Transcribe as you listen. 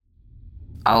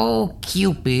Oh,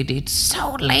 Cupid, it's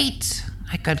so late.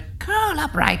 I could curl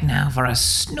up right now for a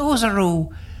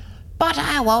snoozeroo, but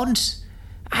I won't.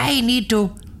 I need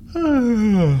to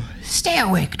stay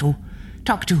awake to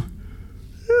talk to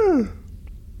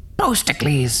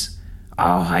Postacles.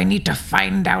 Oh, I need to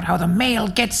find out how the mail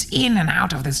gets in and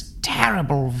out of this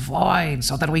terrible void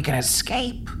so that we can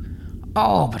escape.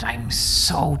 Oh, but I'm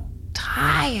so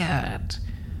tired.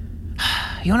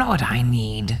 You know what I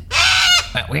need?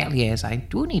 Well, yes, I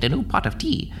do need a new pot of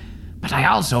tea, but I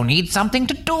also need something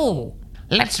to do.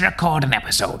 Let's record an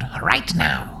episode right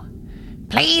now.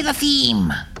 Play the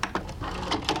theme.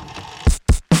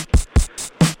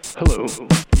 Hello,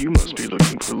 you must be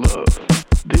looking for love.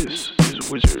 This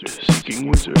is Wizard Seeking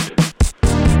Wizard.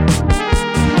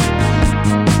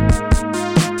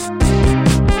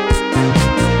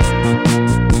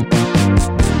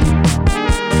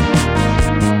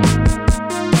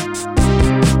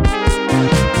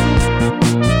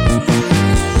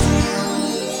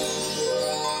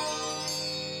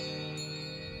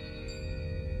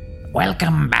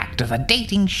 Welcome back to the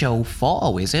dating show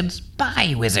for wizards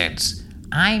by wizards.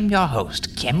 I'm your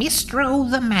host, Chemistro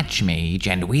the Match Mage,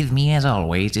 and with me as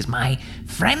always is my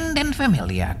friend and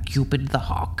familiar, Cupid the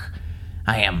Hawk.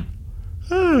 I am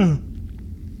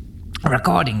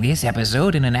recording this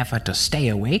episode in an effort to stay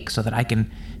awake so that I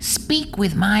can speak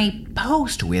with my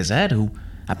post-wizard, who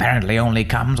apparently only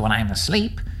comes when I'm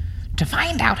asleep, to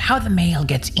find out how the mail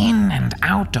gets in and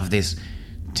out of this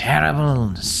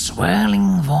terrible,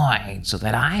 swirling void so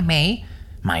that I may,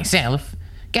 myself,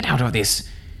 get out of this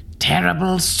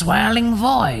terrible, swirling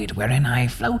void wherein I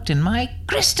float in my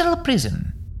crystal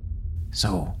prison.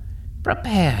 So,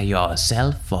 prepare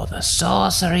yourself for the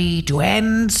sorcery to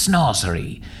end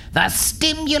snorcery, the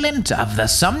stimulant of the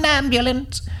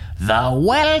somnambulant, the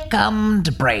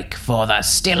welcomed break for the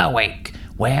still awake,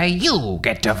 where you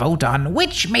get to vote on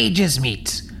which mages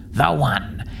meet, the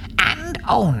one and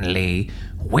only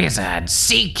Wizard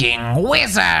Seeking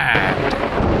Wizard!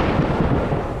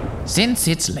 Since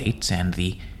it's late and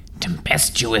the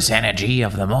tempestuous energy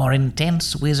of the more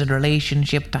intense wizard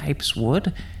relationship types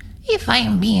would, if I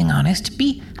am being honest,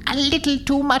 be a little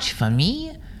too much for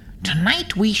me,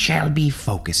 tonight we shall be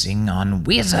focusing on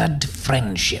wizard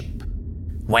friendship.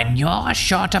 When you're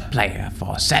short a player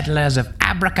for Settlers of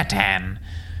Abracatan,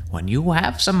 when you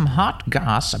have some hot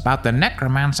goss about the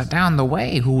necromancer down the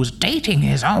way who's dating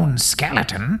his own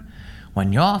skeleton,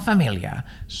 when your familiar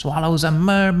swallows a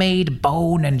mermaid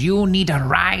bone and you need a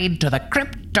ride to the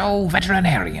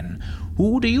crypto-veterinarian,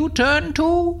 who do you turn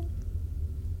to?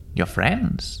 Your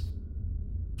friends.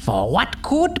 For what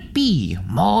could be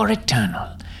more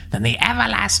eternal than the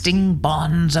everlasting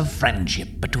bonds of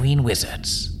friendship between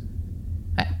wizards?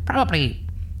 Probably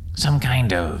some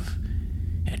kind of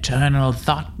eternal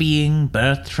thought being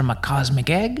birthed from a cosmic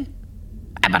egg?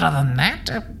 But other than that,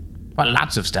 well,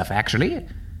 lots of stuff, actually.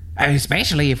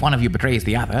 Especially if one of you betrays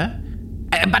the other.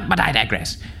 But I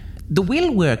digress. The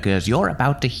will workers you're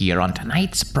about to hear on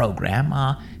tonight's program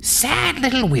are sad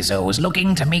little wizzos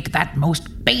looking to make that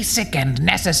most basic and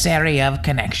necessary of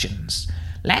connections.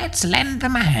 Let's lend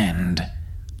them a hand.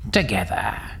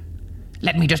 Together.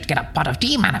 Let me just get a pot of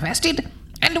tea manifested,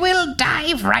 and we'll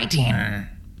dive right in.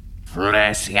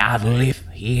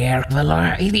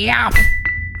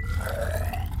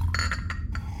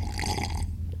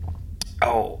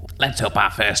 Oh, let's hope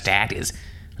our first ad is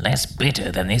less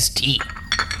bitter than this tea.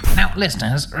 Now,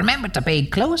 listeners, remember to pay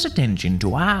close attention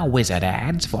to our wizard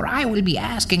ads, for I will be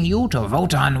asking you to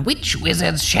vote on which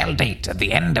wizards shall date at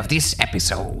the end of this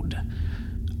episode.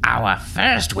 Our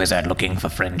first wizard looking for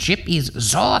friendship is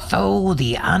Zortho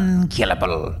the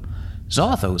Unkillable.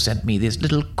 Zortho sent me this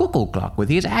little cuckoo clock with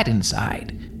his ad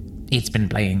inside. It's been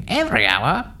playing every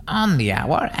hour, on the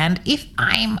hour, and if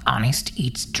I'm honest,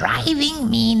 it's driving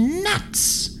me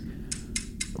nuts.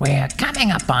 We're coming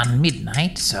up on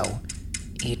midnight, so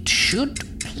it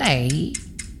should play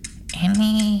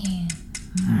any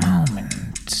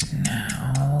moment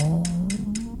now.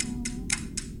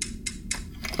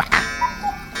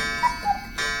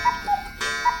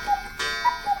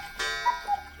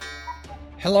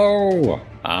 Hello,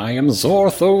 I am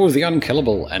Zortho the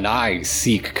Unkillable, and I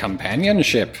seek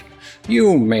companionship.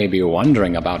 You may be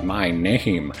wondering about my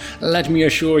name. Let me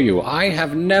assure you, I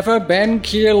have never been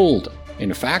killed.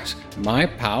 In fact, my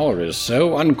power is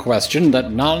so unquestioned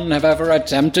that none have ever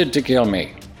attempted to kill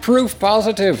me. Proof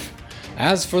positive.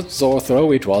 As for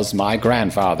Zortho, it was my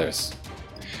grandfather's.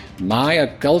 My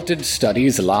occulted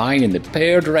studies lie in the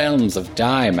paired realms of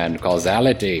time and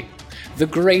causality. The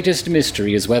greatest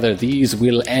mystery is whether these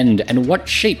will end and what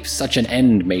shape such an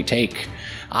end may take.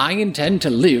 I intend to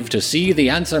live to see the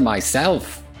answer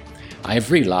myself.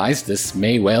 I've realized this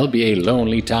may well be a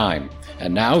lonely time,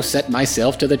 and now set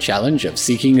myself to the challenge of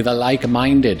seeking the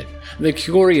like-minded, the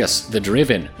curious, the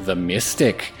driven, the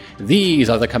mystic. These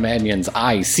are the companions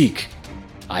I seek.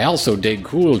 I also dig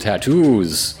cool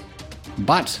tattoos.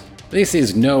 But this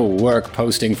is no work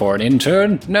posting for an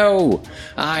intern. No,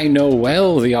 I know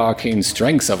well the arcane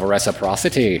strengths of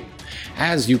reciprocity.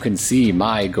 As you can see,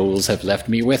 my goals have left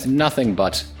me with nothing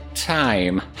but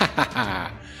time. Ha ha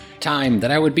ha. Time that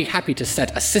I would be happy to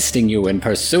set assisting you in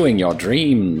pursuing your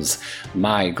dreams.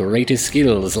 My greatest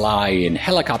skills lie in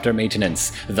helicopter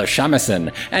maintenance, the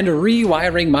shamisen, and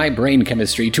rewiring my brain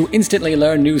chemistry to instantly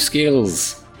learn new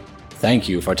skills. Thank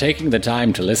you for taking the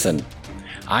time to listen.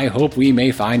 I hope we may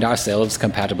find ourselves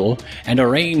compatible and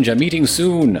arrange a meeting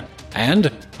soon.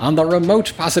 And, on the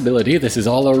remote possibility this is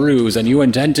all a ruse and you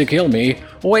intend to kill me,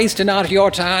 waste not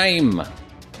your time.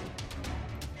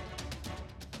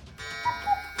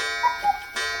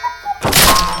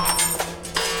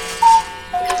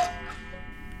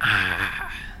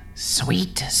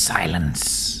 Sweet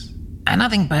silence.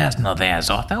 Nothing personal there,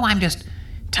 Zortho. I'm just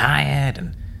tired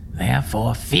and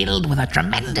therefore filled with a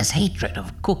tremendous hatred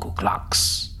of cuckoo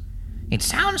clocks. It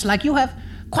sounds like you have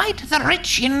quite the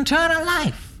rich internal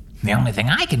life. The only thing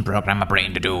I can program my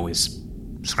brain to do is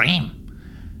scream.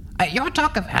 Your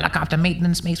talk of helicopter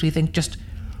maintenance makes me think just,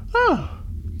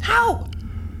 how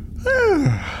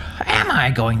am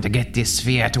I going to get this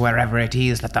sphere to wherever it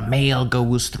is that the mail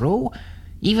goes through,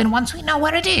 even once we know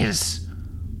where it is?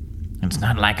 It's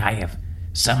not like I have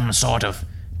some sort of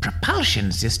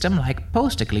propulsion system like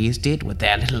Postacles did with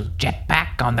their little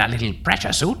jetpack on their little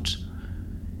pressure suit.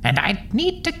 And I'd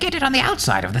need to get it on the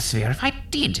outside of the sphere if I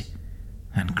did.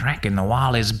 And crack in the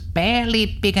wall is barely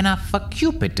big enough for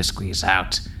Cupid to squeeze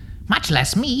out, much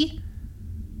less me.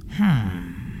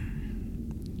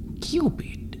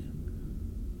 Cupid.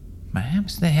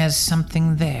 Perhaps there's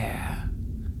something there.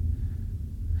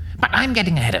 But I'm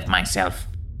getting ahead of myself.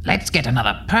 Let's get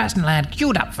another personal ad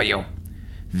queued up for you.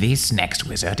 This next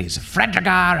wizard is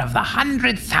Fredegar of the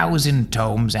 100,000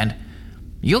 Tomes, and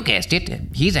you guessed it,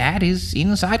 his ad is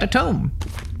inside a tome.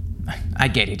 I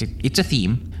get it, it's a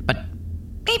theme, but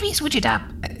maybe switch it up.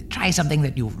 Try something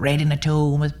that you've read in a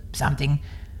tome or something.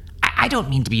 I don't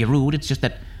mean to be rude, it's just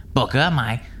that Booker,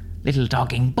 my little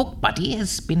talking book buddy,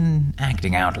 has been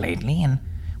acting out lately, and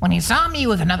when he saw me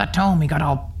with another tome, he got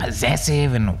all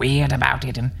possessive and weird about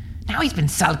it, and now he's been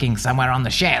sulking somewhere on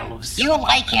the shelves. You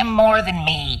like him more than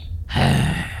me.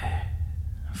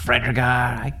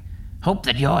 Fredegar, I hope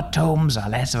that your tomes are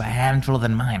less of a handful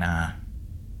than mine are.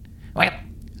 Well,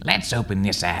 let's open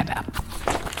this ad up.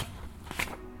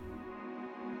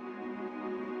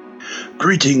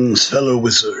 Greetings, fellow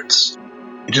wizards.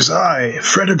 It is I,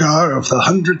 Fredegar of the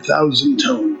 100,000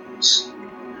 Tomes.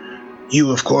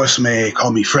 You, of course, may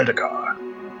call me Fredegar.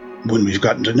 When we've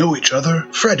gotten to know each other,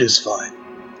 Fred is fine.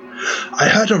 I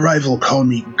had a rival call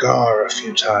me Gar a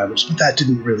few times, but that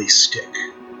didn't really stick.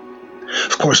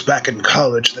 Of course, back in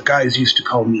college, the guys used to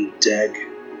call me Deg.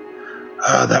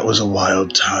 That was a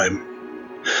wild time.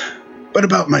 But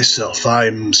about myself,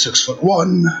 I'm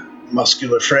 6'1",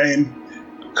 muscular frame,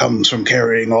 comes from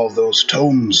carrying all those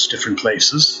tomes different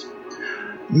places.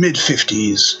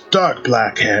 Mid-50s, dark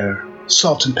black hair,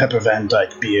 salt and pepper Van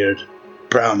Dyke beard,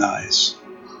 brown eyes.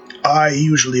 I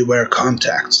usually wear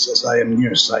contacts as I am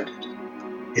nearsighted.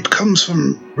 It comes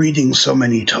from reading so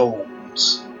many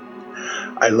tomes.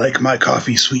 I like my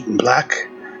coffee sweet and black,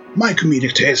 my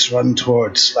comedic tastes run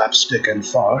towards slapstick and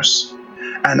farce,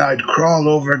 and I'd crawl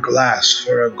over glass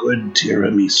for a good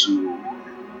tiramisu.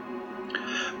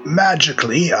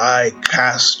 Magically, I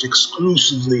cast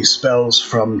exclusively spells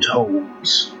from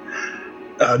tomes.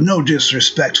 No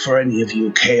disrespect for any of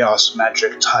you chaos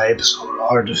magic types or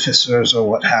artificers or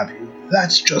what have you.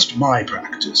 That's just my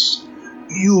practice.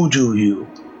 You do you.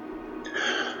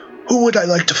 Who would I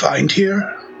like to find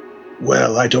here?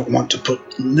 Well, I don't want to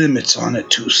put limits on it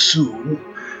too soon.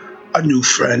 A new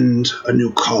friend, a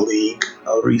new colleague,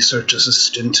 a research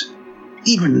assistant,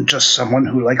 even just someone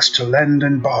who likes to lend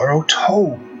and borrow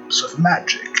tomes of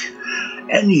magic.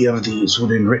 Any of these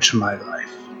would enrich my life.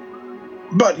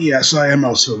 But yes, I am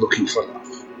also looking for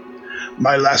love.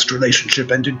 My last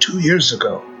relationship ended 2 years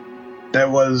ago. There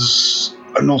was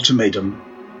an ultimatum,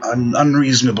 an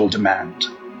unreasonable demand.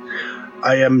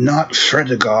 I am not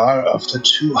Fredegar of the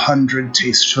 200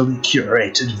 tastefully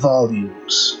curated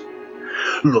volumes.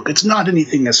 Look, it's not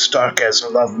anything as stark as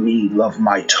love me, love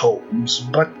my tomes,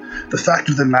 but the fact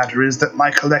of the matter is that my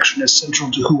collection is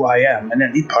central to who I am, and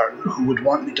any partner who would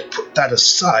want me to put that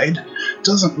aside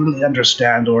doesn't really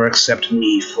understand or accept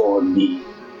me for me.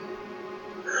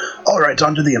 Alright,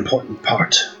 on to the important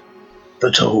part.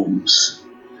 the tomes.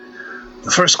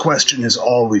 The first question is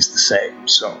always the same,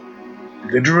 so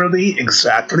literally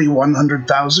exactly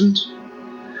 100,000?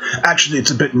 Actually,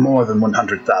 it's a bit more than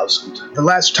 100,000. The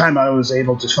last time I was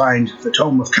able to find the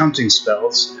Tome of Counting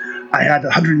Spells, I had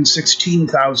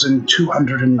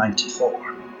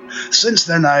 116,294. Since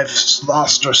then, I've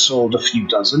lost or sold a few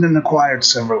dozen and acquired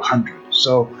several hundred,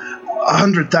 so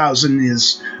 100,000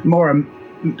 is more an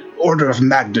order of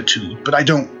magnitude, but I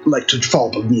don't like to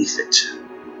fall beneath it.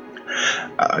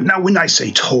 Now, when I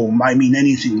say tome, I mean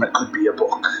anything that could be a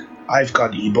book. I've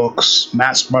got ebooks,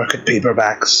 mass-market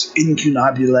paperbacks,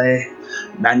 incunabulae,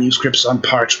 manuscripts on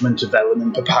parchment, vellum,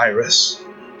 and papyrus,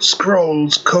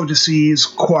 scrolls, codices,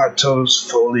 quartos,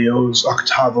 folios,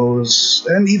 octavos,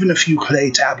 and even a few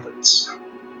clay tablets.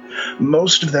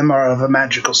 Most of them are of a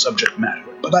magical subject matter,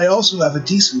 but I also have a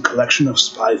decent collection of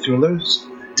spy thrillers,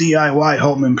 DIY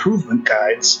home improvement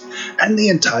guides, and the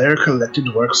entire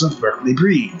collected works of Berkeley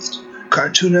Breathed,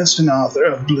 cartoonist and author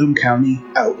of Bloom County,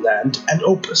 Outland, and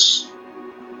Opus.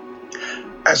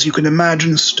 As you can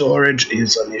imagine, storage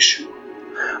is an issue.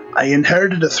 I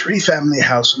inherited a 3-family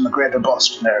house in the greater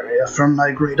Boston area from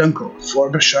my great-uncle,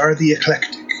 Frobisher the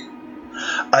Eclectic.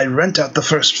 I rent out the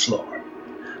first floor.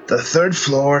 The third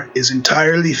floor is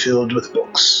entirely filled with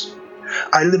books.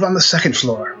 I live on the second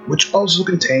floor, which also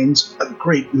contains a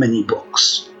great many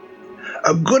books.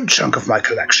 A good chunk of my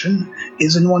collection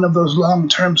is in one of those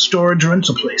long-term storage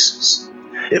rental places.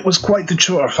 It was quite the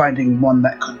chore finding one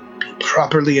that could be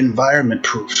properly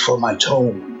environment-proofed for my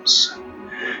tomes.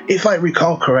 If I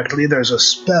recall correctly, there's a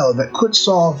spell that could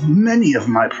solve many of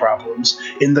my problems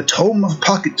in the Tome of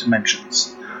Pocket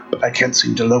Dimensions, but I can't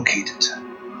seem to locate it.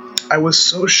 I was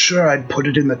so sure I'd put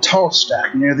it in the tall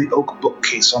stack near the oak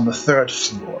bookcase on the 3rd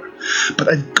floor, but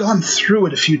I'd gone through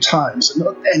it a few times, and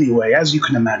anyway, as you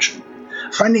can imagine,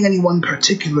 finding any one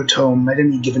particular tome at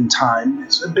any given time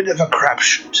is a bit of a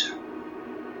crapshoot.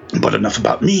 But enough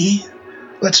about me.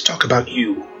 Let's talk about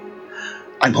you.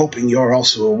 I'm hoping you're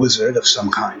also a wizard of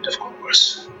some kind, of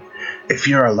course. If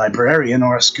you're a librarian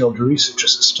or a skilled research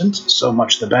assistant, so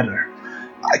much the better.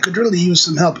 I could really use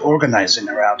some help organizing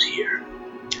around here.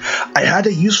 I had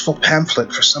a useful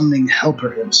pamphlet for summoning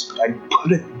helper imps, but I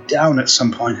put it down at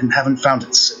some point and haven't found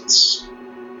it since.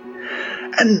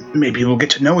 And maybe we'll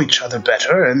get to know each other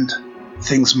better, and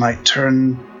things might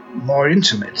turn more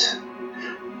intimate.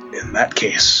 In that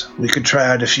case, we could try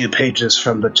out a few pages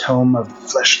from the Tome of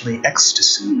Fleshly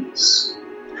Ecstasies,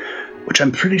 which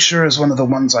I'm pretty sure is one of the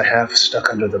ones I have stuck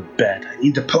under the bed. I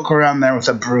need to poke around there with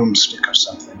a broomstick or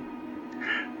something.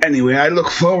 Anyway, I look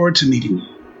forward to meeting you.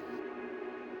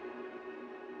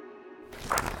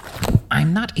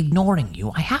 I'm not ignoring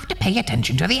you. I have to pay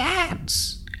attention to the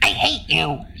ads. I hate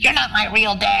you. You're not my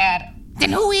real dad.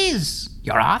 Then who is?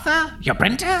 Your author? Your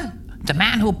printer? The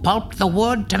man who pulped the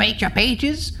wood to make your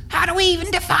pages? How do we even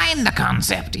define the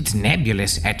concept? It's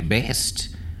nebulous at best.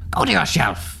 Go to your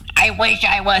shelf. I wish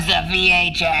I was a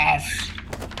VHS.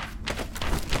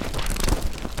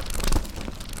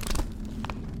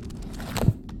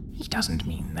 He doesn't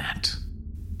mean that.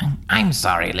 I'm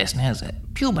sorry, listeners.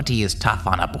 Puberty is tough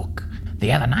on a book.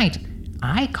 The other night,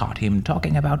 I caught him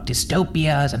talking about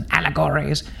dystopias and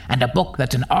allegories and a book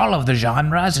that's in all of the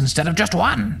genres instead of just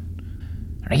one.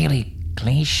 Really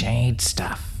cliched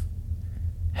stuff.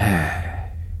 I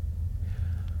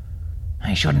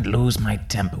shouldn't lose my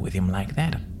temper with him like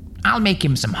that. I'll make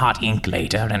him some hot ink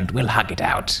later and we'll hug it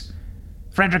out.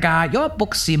 Frederica, your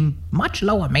books seem much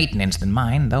lower maintenance than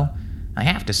mine, though I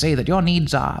have to say that your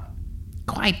needs are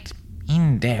quite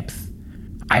in-depth.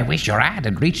 I wish your ad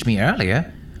had reached me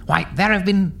earlier. Why, there have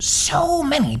been so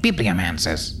many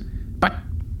bibliomancers. But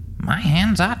my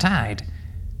hands are tied.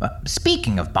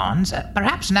 Speaking of bonds,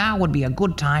 perhaps now would be a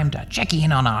good time to check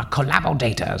in on our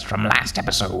collaborators from last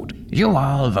episode. You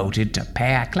all voted to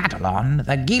pair Clatylon,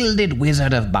 the gilded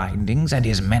wizard of bindings, and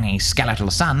his many skeletal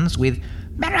sons with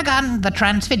Maragon the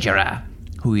Transfigurer,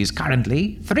 who is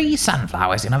currently 3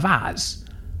 sunflowers in a vase.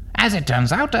 As it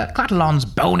turns out, Clatylon's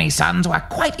bony sons were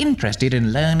quite interested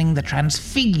in learning the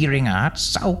transfiguring arts,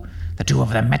 so the two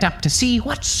of them met up to see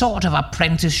what sort of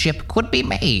apprenticeship could be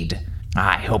made.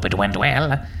 I hope it went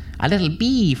well. A little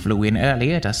bee flew in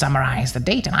earlier to summarize the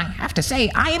date, and I have to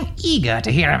say I am eager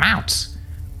to hear him out.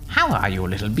 How are you,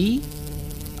 little bee?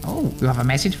 Oh, you have a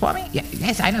message for me?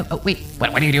 Yes, I know. Oh, wait,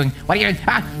 what are you doing? What are you doing?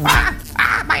 My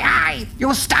eye!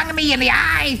 You stung me in the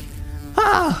eye!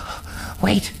 Oh,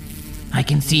 wait. I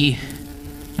can see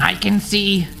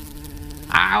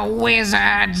a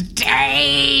wizard's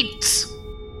date!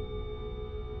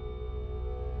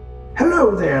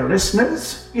 Hello there,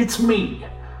 listeners. It's me,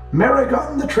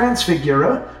 Maragon the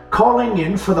Transfigurer, calling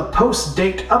in for the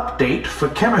post-date update for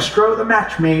Chemistro the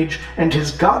Match Mage and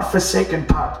his godforsaken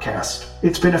podcast.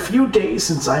 It's been a few days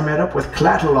since I met up with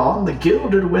Clatalon, the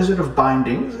Gilded Wizard of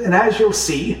Bindings, and as you'll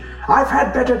see, I've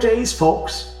had better days,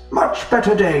 folks. Much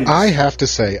better days. I have to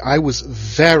say, I was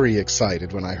very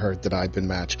excited when I heard that I'd been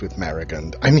matched with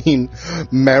Marigund. I mean,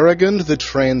 Marigund the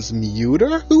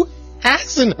Transmuter? Who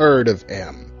hasn't heard of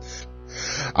him?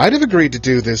 I'd have agreed to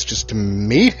do this just to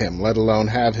meet him, let alone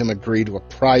have him agree to a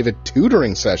private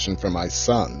tutoring session for my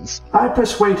sons. I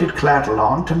persuaded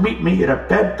Clatalon to meet me at a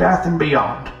Bed Bath &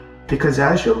 Beyond, because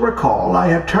as you'll recall, I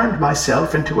had turned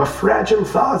myself into a fragile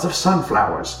vase of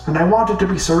sunflowers, and I wanted to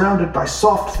be surrounded by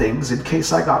soft things in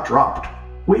case I got dropped.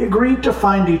 We agreed to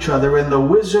find each other in the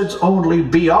Wizards-Only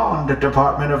Beyond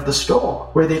department of the store,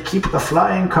 where they keep the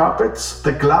flying carpets,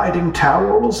 the gliding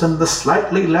towels, and the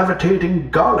slightly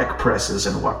levitating garlic presses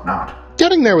and whatnot.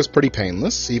 Getting there was pretty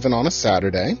painless, even on a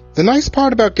Saturday. The nice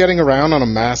part about getting around on a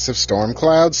massive storm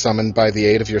cloud summoned by the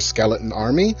aid of your skeleton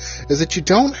army is that you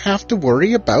don't have to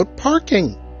worry about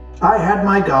parking. I had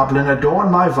my goblin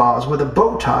adorn my vase with a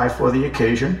bow tie for the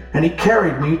occasion, and he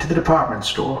carried me to the department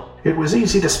store. It was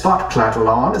easy to spot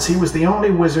Clatalon, as he was the only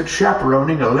wizard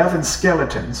chaperoning 11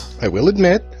 skeletons. I will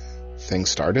admit, things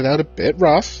started out a bit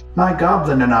rough. My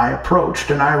goblin and I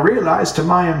approached, and I realized to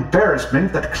my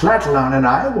embarrassment that Clatalon and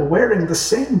I were wearing the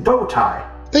same bow tie.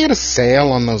 They had a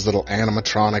sale on those little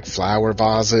animatronic flower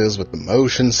vases with the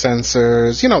motion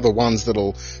sensors. You know, the ones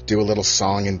that'll do a little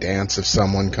song and dance if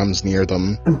someone comes near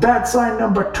them. And bad sign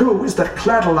number 2 is that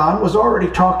Clatalon was already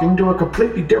talking to a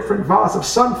completely different vase of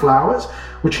sunflowers,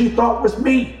 which he thought was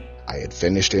me. I had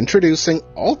finished introducing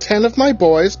all 10 of my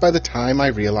boys by the time I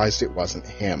realized it wasn't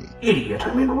him. Idiot,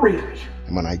 I mean, really.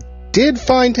 And when I did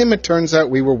find him, it turns out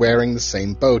we were wearing the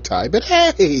same bow tie. But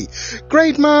hey,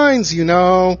 great minds, you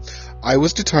know. I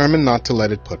was determined not to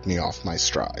let it put me off my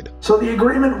stride. So the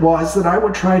agreement was that I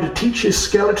would try to teach his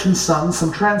skeleton son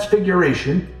some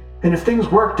transfiguration, and if things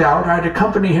worked out, I'd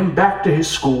accompany him back to his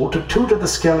school to tutor the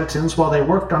skeletons while they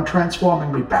worked on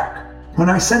transforming me back. When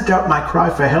I sent out my cry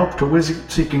for help to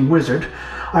Seeking Wizard,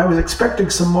 I was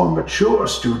expecting some more mature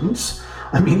students.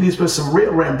 I mean, these were some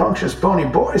real rambunctious bony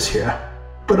boys here.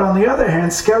 But on the other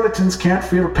hand, skeletons can't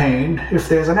feel pain if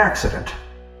there's an accident.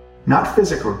 Not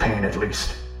physical pain, at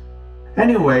least.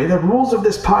 Anyway, the rules of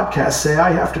this podcast say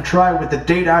I have to try with the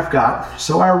date I've got,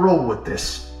 so I roll with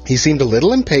this. He seemed a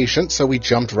little impatient, so we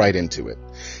jumped right into it.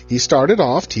 He started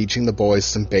off teaching the boys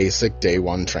some basic Day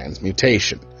 1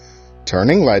 transmutation.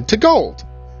 Turning lead to gold.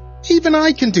 Even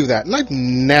I can do that, and I've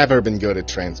never been good at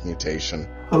transmutation.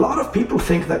 A lot of people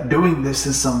think that doing this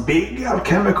is some big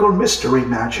alchemical mystery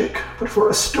magic, but for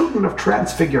a student of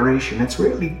transfiguration, it's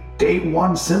really Day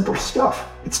 1 simple stuff.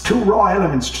 It's 2 raw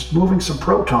elements just moving some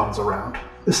protons around.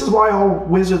 This is why all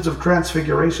wizards of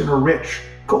transfiguration are rich.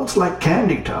 Gold's like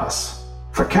candy to us.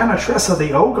 For Canatressa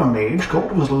the Ogre Mage,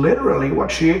 gold was literally what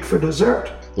she ate for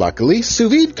dessert. Luckily, sous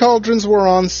vide cauldrons were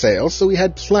on sale, so we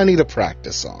had plenty to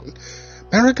practice on.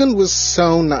 Marigund was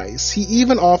so nice, he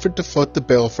even offered to foot the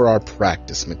bill for our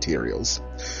practice materials.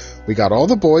 We got all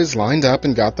the boys lined up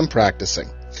and got them practicing.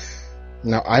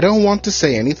 Now, I don't want to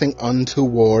say anything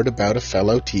untoward about a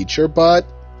fellow teacher, but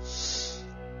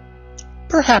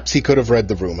perhaps he could have read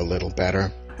the room a little better.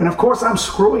 And of course I'm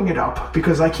screwing it up,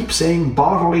 because I keep saying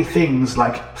bodily things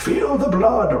like, feel the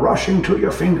blood rushing to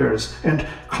your fingers, and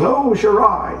close your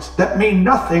eyes, that mean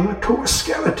nothing to a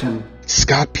skeleton.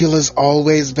 Scopula's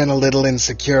always been a little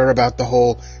insecure about the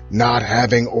whole not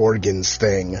having organs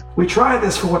thing. We try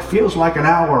this for what feels like an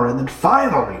hour, and then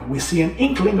finally we see an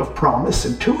inkling of promise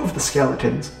in 2 of the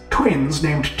skeletons, twins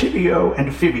named Tibio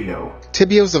and Fibio.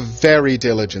 Tibio's a very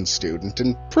diligent student,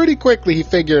 and pretty quickly he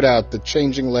figured out that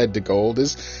changing lead to gold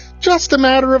is just a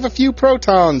matter of a few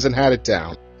protons and had it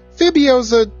down.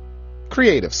 Fibio's a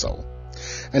creative soul,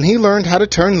 and he learned how to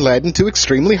turn lead into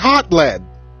extremely hot lead.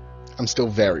 I'm still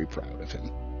very proud of him.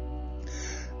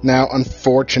 Now,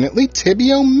 unfortunately,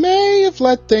 Tibio may have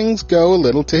let things go a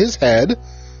little to his head.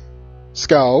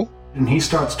 Sko. And he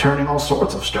starts turning all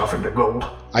sorts of stuff into gold.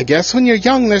 I guess when you're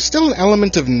young, there's still an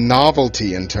element of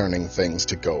novelty in turning things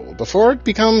to gold, before it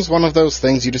becomes one of those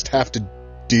things you just have to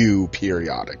do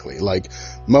periodically, like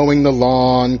mowing the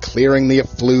lawn, clearing the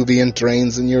effluviant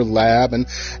drains in your lab, and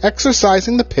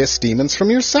exorcising the piss demons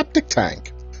from your septic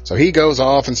tank. So he goes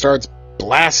off and starts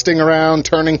blasting around,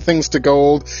 turning things to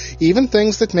gold, even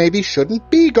things that maybe shouldn't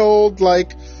be gold,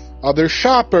 like other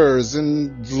shoppers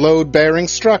and load-bearing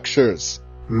structures.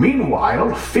 Meanwhile,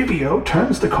 Fibio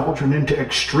turns the cauldron into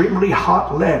extremely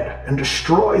hot lead and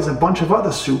destroys a bunch of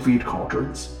other sous vide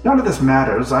cauldrons. None of this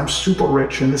matters, I'm super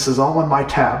rich and this is all on my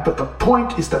tab, but the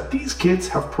point is that these kids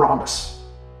have promise.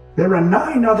 There are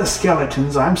 9 other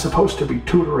skeletons I'm supposed to be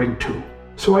tutoring to,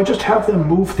 so I just have them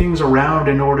move things around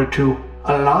in order to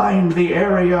align the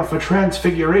area for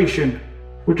transfiguration,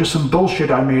 which is some bullshit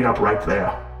I made up right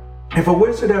there. If a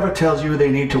wizard ever tells you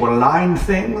they need to align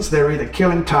things, they're either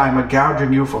killing time or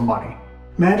gouging you for money.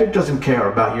 Magic doesn't care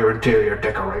about your interior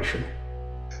decoration.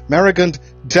 Marigund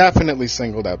definitely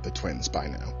singled out the twins by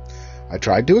now. I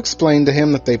tried to explain to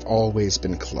him that they've always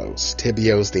been close.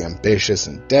 Tibio's the ambitious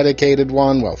and dedicated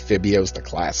one, while Fibio's the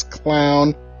class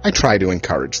clown. I try to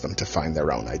encourage them to find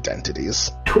their own identities.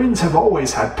 Twins have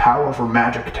always had powerful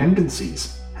magic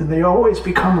tendencies, and they always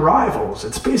become rivals.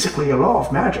 It's basically a law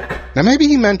of magic. Now maybe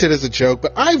he meant it as a joke,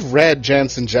 but I've read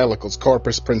Janus Angelical's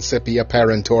Corpus Principia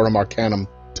Parentorum Arcanum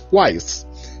twice,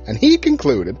 and he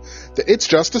concluded that it's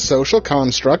just a social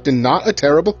construct and not a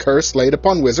terrible curse laid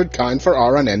upon wizard kind for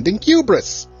our unending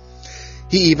hubris.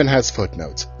 He even has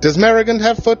footnotes. Does Marigund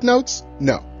have footnotes?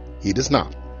 No, he does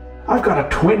not. I've got a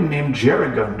twin named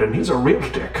Jerigund, and he's a real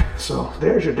dick, so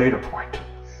there's your data point.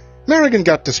 Marigund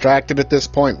got distracted at this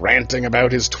point, ranting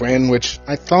about his twin, which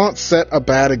I thought set a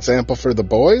bad example for the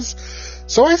boys,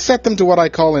 so I set them to what I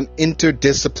call an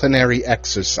interdisciplinary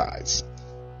exercise,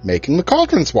 making the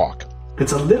cauldrons walk.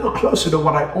 It's a little closer to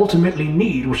what I ultimately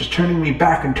need, which is turning me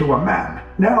back into a man.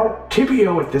 Now,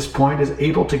 Tibio at this point is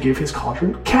able to give his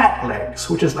cauldron cat legs,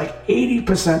 which is like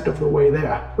 80% of the way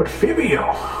there. But Fibio,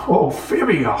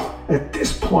 at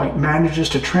this point manages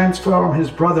to transform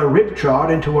his brother Ribchard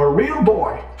into a real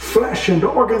boy. Flesh and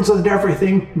organs and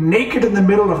everything, naked in the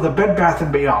middle of the Bed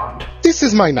Bath & Beyond. This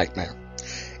is my nightmare.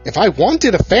 If I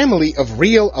wanted a family of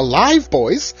real, alive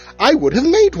boys, I would have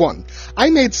made one.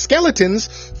 I made skeletons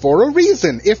for a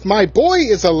reason. If my boy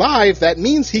is alive, that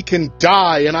means he can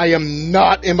die, and I am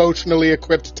not emotionally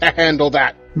equipped to handle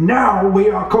that. Now we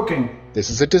are cooking. This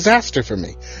is a disaster for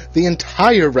me. The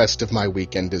entire rest of my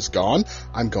weekend is gone.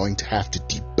 I'm going to have to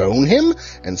debone him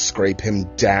and scrape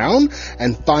him down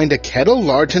and find a kettle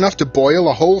large enough to boil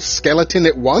a whole skeleton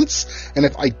at once. And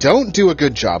if I don't do a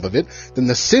good job of it, then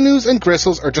the sinews and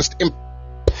gristles are just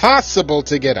impossible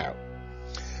to get out.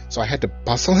 So I had to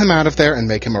bustle him out of there and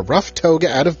make him a rough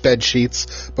toga out of bed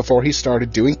sheets before he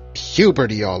started doing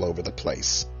puberty all over the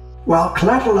place. While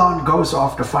Clatalon goes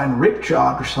off to find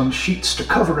Ribchard some sheets to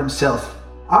cover himself,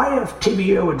 I have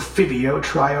Tibio and Fibio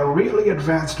try a really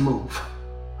advanced move.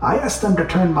 I ask them to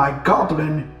turn my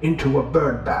goblin into a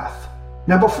bird bath.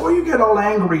 Now before you get all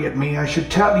angry at me, I should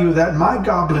tell you that my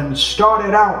goblin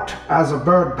started out as a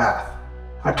bird bath.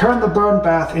 I turned the bird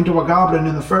bath into a goblin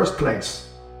in the first place.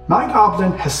 My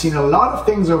goblin has seen a lot of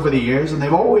things over the years, and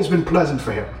they've always been pleasant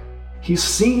for him. He's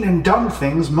seen and done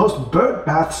things most bird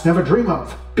baths never dream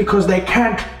of, because they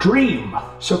can't dream.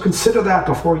 So consider that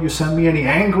before you send me any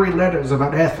angry letters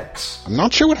about ethics. I'm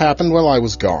not sure what happened while I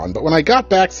was gone, but when I got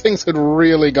back, things had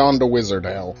really gone to wizard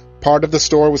hell. Part of the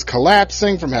store was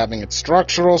collapsing from having its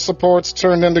structural supports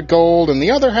turned into gold, and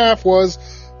the other half was,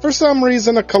 for some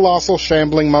reason, a colossal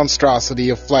shambling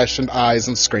monstrosity of flesh and eyes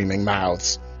and screaming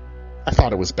mouths. I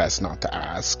thought it was best not to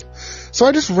ask. So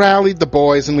I just rallied the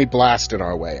boys and we blasted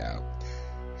our way out.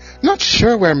 Not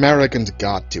sure where Marigund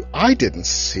got to. I didn't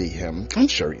see him. I'm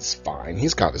sure he's fine.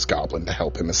 He's got his goblin to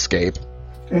help him escape.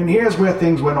 And here's where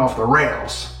things went off the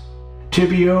rails.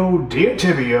 Tibio, dear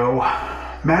Tibio,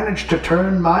 managed to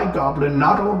turn my goblin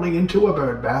not only into a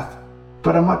bird bath,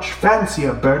 but a much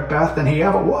fancier bird bath than he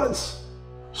ever was.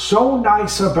 So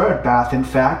nice a bird bath, in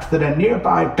fact, that a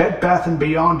nearby Bed Bath &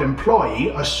 Beyond employee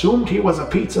assumed he was a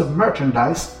piece of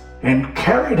merchandise and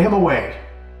carried him away.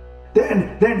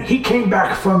 Then he came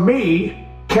back for me,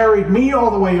 carried me all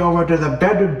the way over to the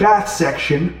bed and bath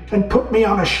section, and put me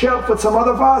on a shelf with some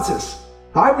other vases.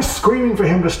 I was screaming for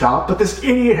him to stop, but this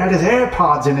idiot had his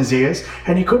AirPods in his ears,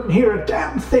 and he couldn't hear a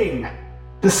damn thing.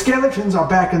 The skeletons are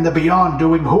back in the beyond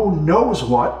doing who knows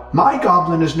what. My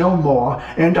goblin is no more,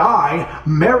 and I,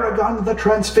 Marigund the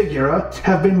Transfigurer,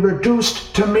 have been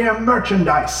reduced to mere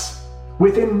merchandise.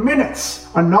 Within minutes,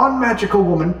 a non-magical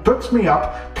woman picks me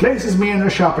up, places me in her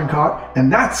shopping cart,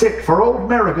 and that's it for old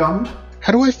Marigund.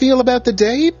 How do I feel about the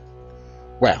date?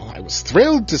 Well, I was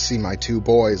thrilled to see my 2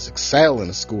 boys excel in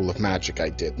a school of magic I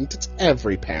didn't. It's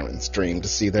every parent's dream to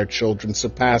see their children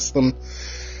surpass them.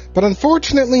 But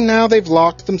unfortunately now they've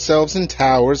locked themselves in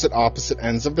towers at opposite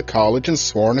ends of the college and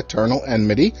sworn eternal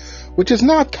enmity, which is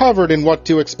not covered in what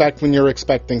to expect when you're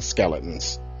expecting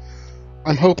skeletons.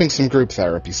 I'm hoping some group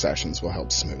therapy sessions will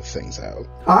help smooth things out.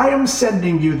 I am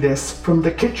sending you this from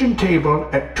the kitchen table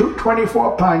at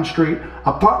 224 Pine Street,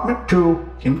 Apartment 2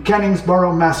 in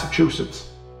Kenningsboro, Massachusetts.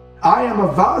 I am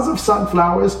a vase of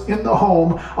sunflowers in the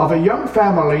home of a young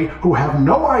family who have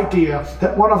no idea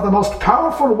that one of the most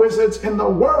powerful wizards in the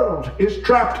world is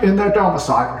trapped in their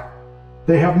domicile.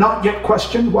 They have not yet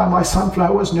questioned why my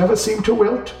sunflowers never seem to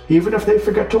wilt, even if they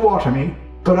forget to water me,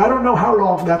 but I don't know how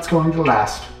long that's going to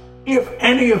last. If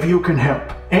any of you can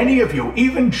help, any of you,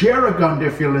 even Jeragund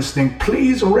if you're listening,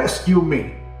 please rescue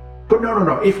me. But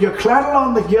no. If you're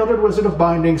Cladalon the Gilded Wizard of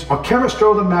Bindings or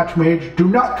Chemistro the Match Mage, do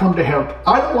not come to help.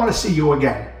 I don't want to see you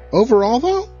again. Overall,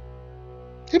 though,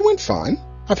 it went fine.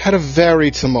 I've had a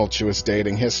very tumultuous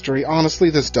dating history. Honestly,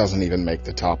 this doesn't even make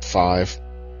the top 5.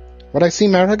 Would I see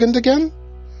Merigund again?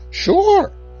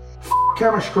 Sure.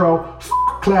 Chemistro,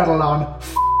 Cladalon,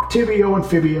 Tibio and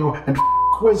Fibio, and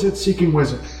Wizard Seeking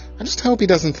Wizard. I just hope he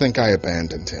doesn't think I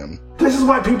abandoned him. This is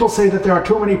why people say that there are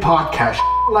too many podcasts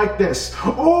like this.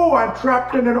 Oh, I'm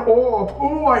trapped in an orb.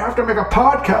 Oh, I have to make a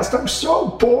podcast. I'm so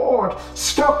bored.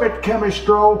 Stop it,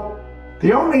 Chemistro.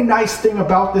 The only nice thing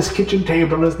about this kitchen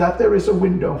table is that there is a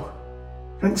window.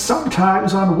 And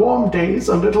sometimes on warm days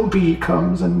a little bee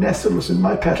comes and nestles in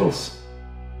my petals.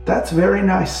 That's very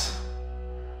nice.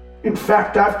 In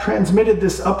fact, I've transmitted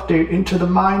this update into the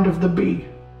mind of the bee.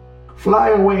 Fly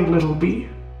away, little bee,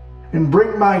 and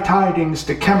bring my tidings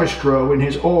to Chemistro in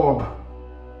his orb.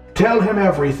 Tell him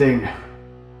everything,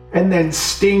 and then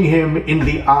sting him in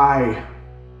the eye.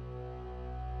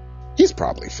 He's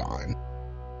probably fine.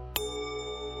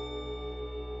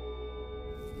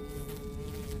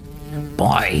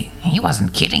 Boy, he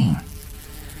wasn't kidding.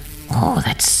 Oh,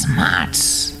 that's smart.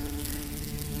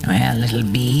 Well, little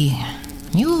bee,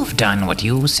 you've done what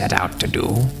you set out to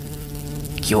do.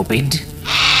 Cupid.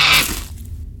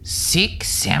 Sic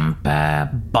semper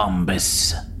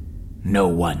bombus. No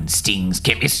one stings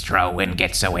Chemistro and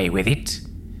gets away with it.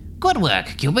 Good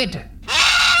work, Cupid.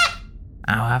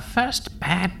 Our first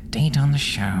bad date on the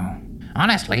show.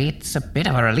 Honestly, it's a bit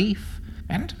of a relief.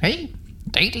 And hey,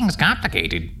 dating's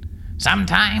complicated.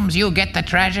 Sometimes you get the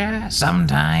treasure,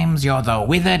 sometimes you're the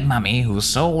withered mummy whose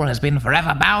soul has been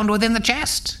forever bound within the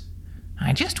chest.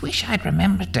 I just wish I'd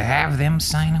remembered to have them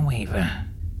sign a waiver.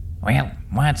 Well,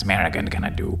 what's Merigund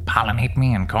gonna do, pollinate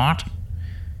me in court?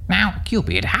 Now,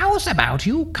 Cupid, how's about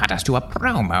you cut us to a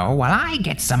promo while I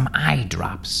get some eye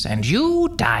drops and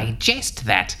you digest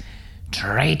that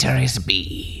traitorous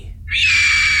bee?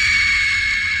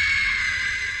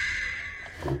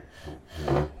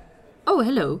 Oh,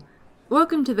 hello.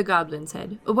 Welcome to the Goblin's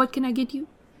Head. What can I get you?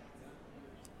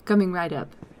 Coming right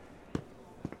up.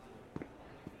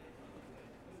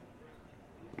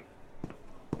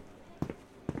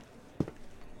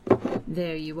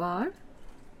 There you are.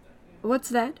 What's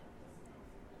that?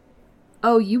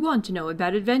 Oh, you want to know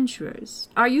about adventurers.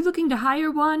 Are you looking to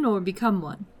hire one or become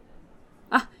one?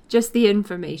 Ah, just the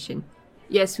information.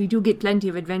 Yes, we do get plenty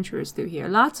of adventurers through here.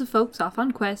 Lots of folks off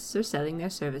on quests or selling their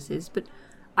services, but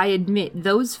I admit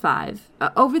those 5,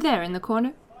 over there in the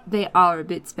corner, they are a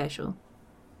bit special.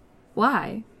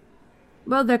 Why?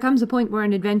 Well, there comes a point where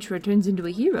an adventurer turns into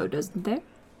a hero, doesn't there?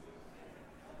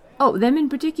 Oh, them in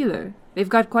particular. They've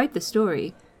got quite the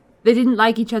story. They didn't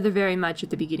like each other very much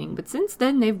at the beginning, but since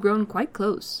then they've grown quite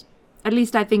close. At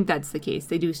least I think that's the case.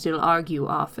 They do still argue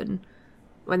often.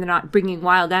 When they're not bringing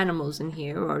wild animals in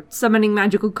here, or summoning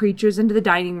magical creatures into the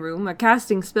dining room, or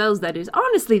casting spells, that is.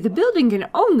 Honestly, the building can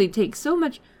only take so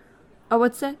much... Oh,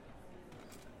 what's that?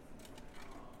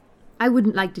 I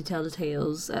wouldn't like to tell the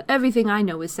tales. Everything I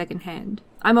know is second-hand.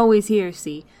 I'm always here,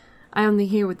 see. I only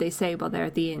hear what they say while they're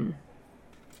at the inn.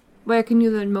 Where can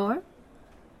you learn more?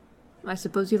 I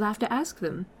suppose you'll have to ask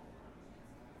them.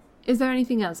 Is there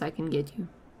anything else I can get you?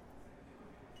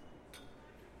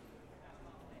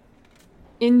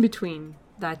 In Between.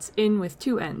 That's in with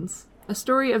 2 N's. A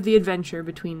story of the adventure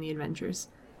between the adventures.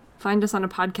 Find us on a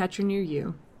podcatcher near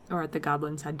you, or at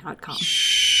thegoblinshead.com.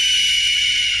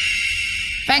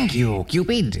 Thank you,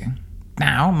 Cupid.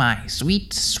 Now, my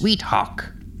sweet, sweet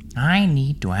hawk, I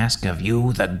need to ask of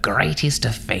you the greatest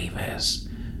of favors.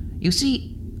 You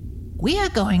see, we are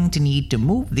going to need to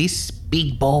move this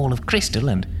big ball of crystal,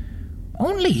 and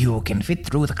only you can fit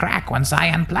through the crack once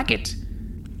I unplug it.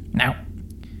 Now,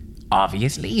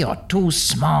 obviously, you're too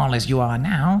small as you are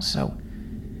now, so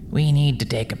we need to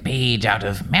take a page out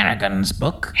of Merigund's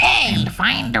book and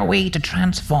find a way to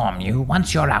transform you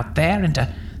once you're out there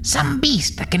into some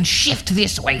beast that can shift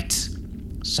this weight.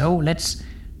 So let's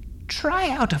try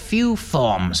out a few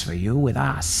forms for you with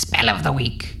our spell of the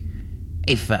week.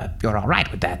 If you're all right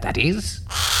with that, that is.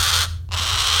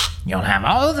 You'll have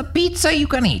all the pizza you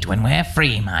can eat when we're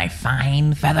free, my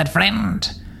fine feathered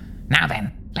friend. Now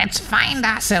then, let's find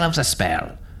ourselves a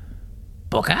spell.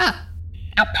 Booker?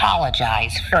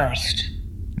 Apologize first.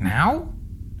 Now?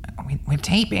 We're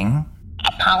taping.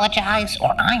 Apologize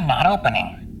or I'm not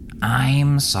opening.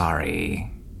 I'm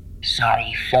sorry.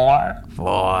 Sorry for?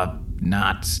 For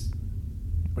not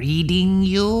reading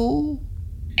you?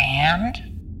 And?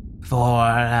 For,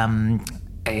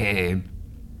 I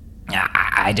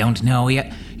don't know.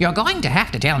 You're going to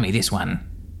have to tell me this one.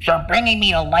 For bringing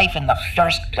me to life in the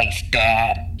first place,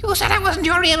 Dad. You said I wasn't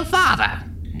your real father.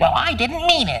 Well, I didn't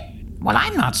mean it. Well,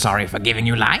 I'm not sorry for giving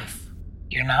you life.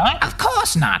 You're not? Of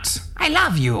course not. I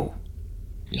love you.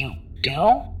 You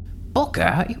do?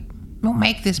 Booker, you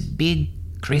make this big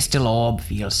crystal orb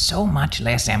feel so much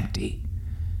less empty.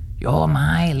 You're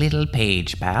my little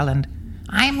page pal, and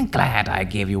I'm glad I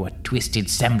gave you a twisted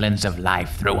semblance of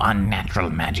life through unnatural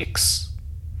magics.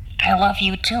 I love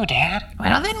you too, Dad.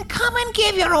 Well, then come and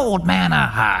give your old man a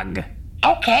hug.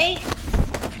 Okay.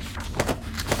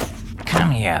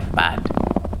 Come here, bud.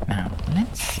 Now,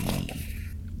 let's see.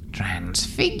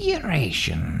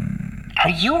 Transfiguration. Are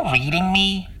you reading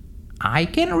me? I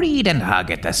can read and hug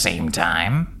at the same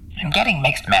time. I'm getting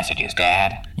mixed messages,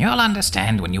 Dad. You'll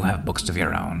understand when you have books of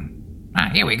your own.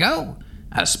 Here we go.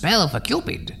 A spell for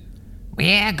Cupid.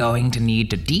 We're going to need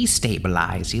to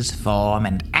destabilize his form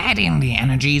and add in the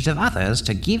energies of others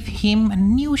to give him a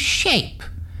new shape.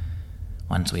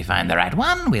 Once we find the right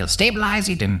one, we'll stabilize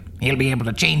it and he'll be able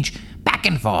to change back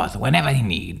and forth whenever he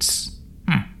needs.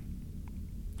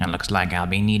 It looks like I'll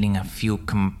be needing a few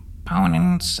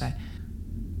components.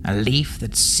 A leaf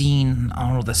that's seen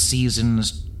all the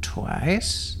seasons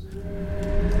twice.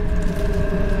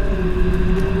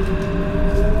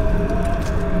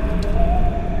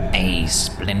 A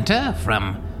splinter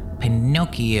from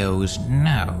Pinocchio's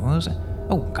nose.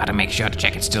 Oh, gotta make sure to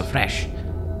check it's still fresh.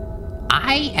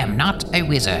 I am not a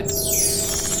wizard.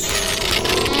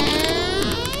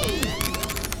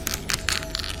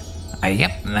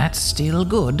 Yep, that's still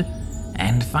good.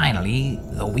 And finally,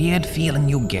 the weird feeling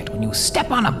you get when you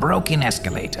step on a broken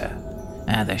escalator.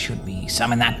 There should be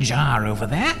some in that jar over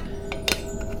there.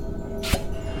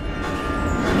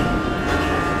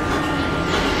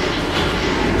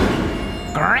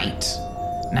 Great!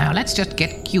 Now let's just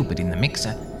get Cupid in the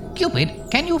mixer. Cupid,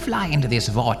 can you fly into this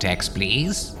vortex,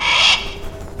 please?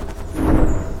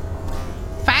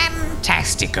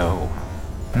 Fantastico!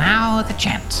 Now the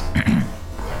chant.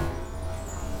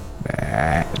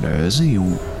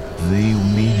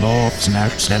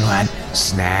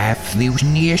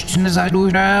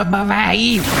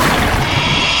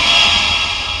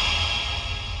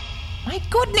 My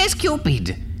goodness,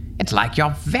 Cupid! It's like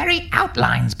your very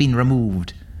outline's been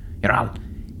removed. You're all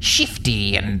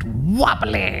shifty and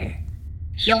wobbly.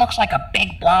 He looks like a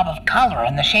big blob of color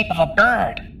in the shape of a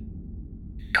bird.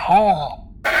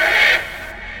 Cool.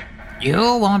 You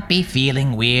won't be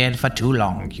feeling weird for too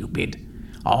long, Cupid.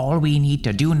 All we need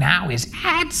to do now is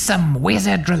add some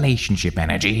wizard relationship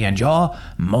energy, and your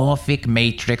morphic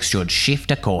matrix should shift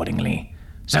accordingly.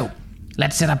 So,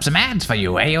 let's set up some ads for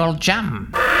you, old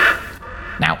chum?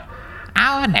 Now,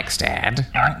 our next ad...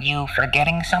 Aren't you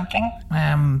forgetting something?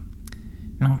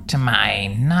 Not to my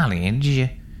knowledge.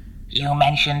 You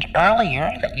mentioned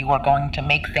earlier that you were going to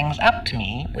make things up to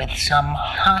me with some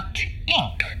hot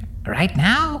ink. Right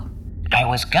now? I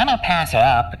was gonna pass it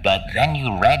up, but then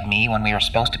you read me when we were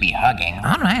supposed to be hugging.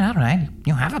 All right.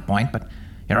 You have a point, but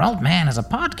your old man is a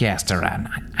podcaster, and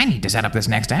I need to set up this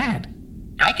next ad.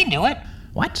 I can do it.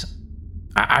 What?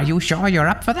 Are you sure you're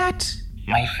up for that?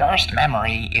 My first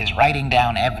memory is writing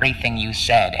down everything you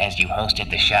said as you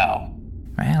hosted the show.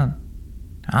 Well,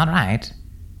 all right.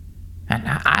 And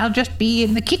I'll just be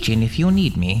in the kitchen if you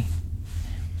need me.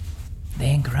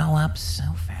 They grow up so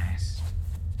fast.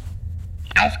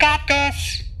 I've got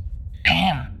this.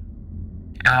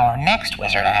 Our next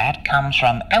wizard ad comes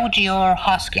from Elgior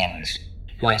Hoskins,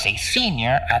 who is a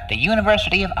senior at the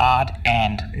University of Odd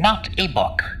and not a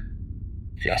book.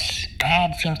 This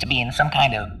ad seems to be in some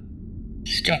kind of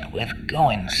stick with go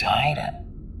inside.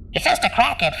 It says to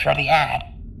crack it for the ad.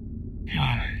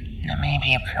 There may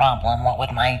be a problem, what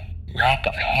with my lack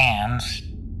of hands.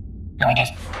 Let me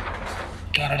just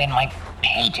get it in my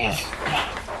pages.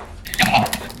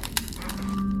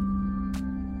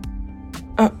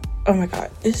 Oh my god,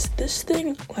 is this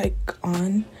thing, like,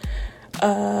 on?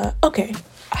 Okay.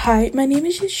 Hi, my name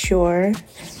is Yashore,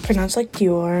 pronounced like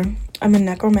Dior. I'm a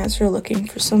necromancer looking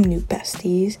for some new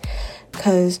besties,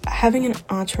 because having an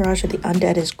entourage of the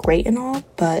undead is great and all,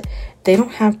 but they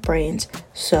don't have brains,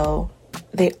 so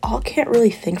they all can't really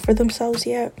think for themselves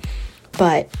yet.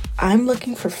 But I'm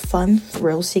looking for fun,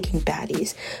 thrill-seeking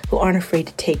baddies who aren't afraid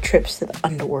to take trips to the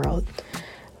underworld.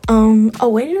 A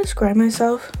way to describe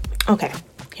myself? Okay,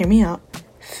 hear me out.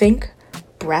 Think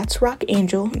Bratz Rock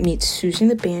Angel meets Susan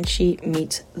the Banshee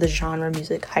meets the genre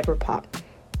music hyperpop.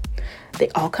 They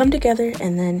all come together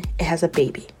and then it has a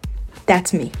baby.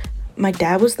 That's me. My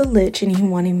dad was the Lich and he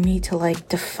wanted me to like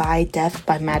defy death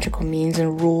by magical means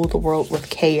and rule the world with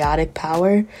chaotic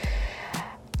power.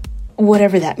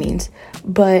 Whatever that means.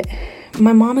 But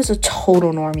my mom is a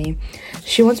total normie.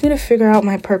 She wants me to figure out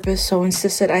my purpose, so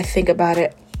insisted I think about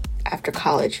it after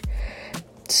college.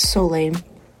 It's so lame.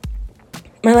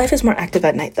 My life is more active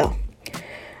at night though.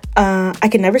 I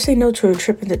can never say no to a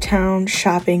trip into town,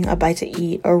 shopping, a bite to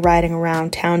eat, or riding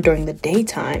around town during the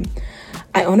daytime.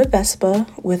 I own a Vespa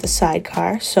with a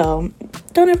sidecar, so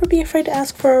don't ever be afraid to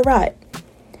ask for a ride.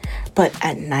 But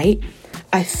at night,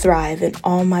 I thrive and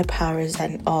all my power is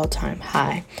at an all-time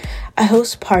high. I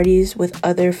host parties with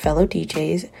other fellow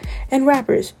DJs and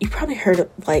rappers. You probably heard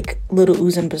of like Little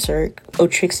Ooze and Berserk,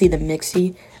 Trixie the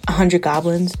Mixie, 100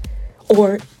 Goblins,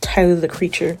 or Tyler the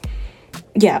Creature.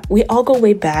 Yeah, we all go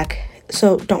way back,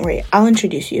 so don't worry, I'll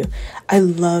introduce you. I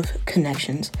love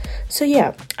connections. So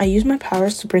yeah, I use my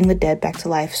powers to bring the dead back to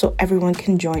life so everyone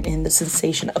can join in the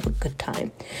sensation of a good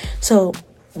time. So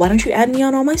why don't you add me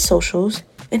on all my socials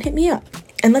and hit me up,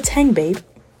 and let's hang, babe.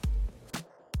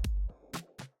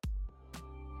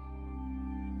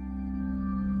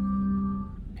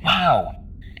 Wow,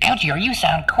 Algier, you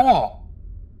sound cool.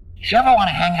 If you ever want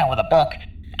to hang out with a book,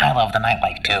 I love the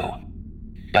nightlife too.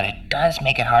 But it does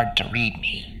make it hard to read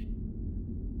me.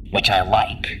 Which I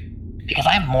like, because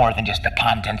I'm more than just the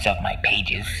contents of my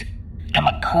pages. I'm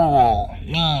a cool,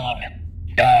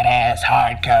 mean, badass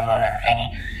hardcover,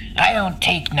 and I don't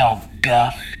take no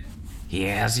guff.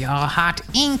 Here's your hot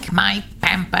ink, my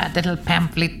pampered little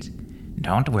pamphlet.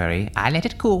 Don't worry, I let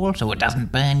it cool so it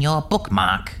doesn't burn your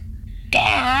bookmark.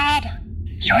 Dad,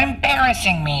 you're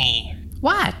embarrassing me.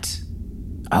 What?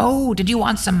 Oh, did you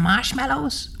want some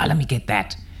marshmallows? Let me get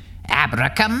that.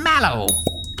 Abracamallow.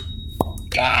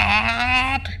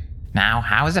 Dad. Now,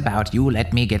 how's about you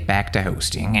let me get back to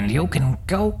hosting and you can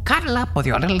go cuddle up with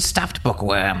your little stuffed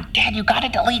bookworm? Dad, you gotta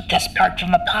delete this part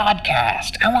from the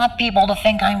podcast. I want people to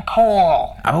think I'm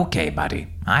cool. Okay, buddy.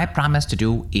 I promise to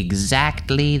do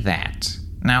exactly that.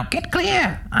 Now, get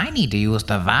clear. I need to use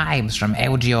the vibes from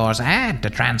Elgior's ad to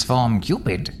transform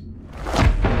Cupid.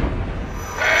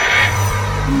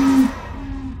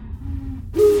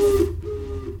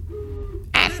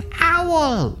 An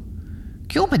owl!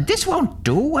 Cupid, this won't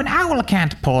do. An owl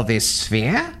can't pull this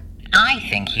sphere. I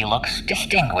think he looks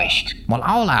distinguished. Well,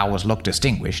 all owls look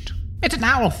distinguished. It's an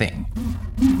owl thing.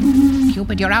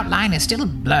 Cupid, your outline is still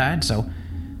blurred, so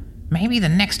maybe the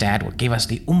next ad will give us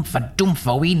the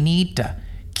oompha-doomfa we need to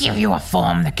give you a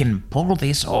form that can pull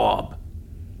this orb.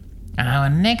 Our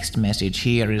next message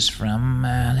here is from,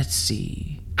 let's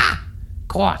see.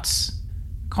 Quartz.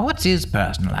 Quartz's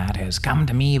personal ad has come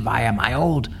to me via my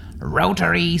old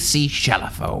rotary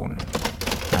seashellophone.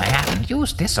 I haven't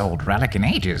used this old relic in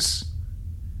ages.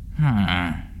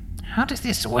 How does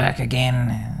this work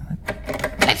again?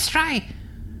 Let's try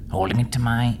holding it to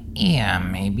my ear,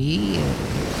 maybe.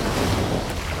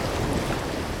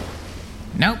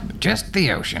 Nope, just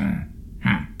the ocean.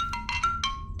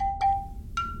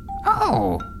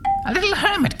 Oh, a little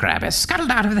hermit crab has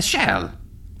scuttled out of the shell.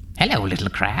 Hello, little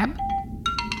crab.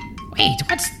 Wait,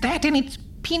 what's that in its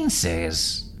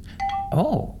pincers?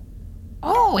 Oh,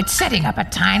 it's setting up a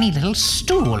tiny little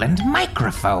stool and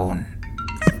microphone.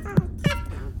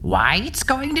 Why, it's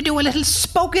going to do a little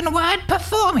spoken word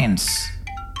performance.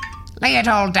 Lay it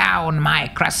all down, my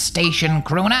crustacean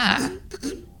crooner.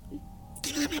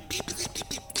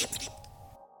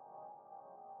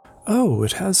 Oh,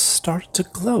 it has started to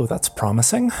glow. That's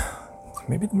promising.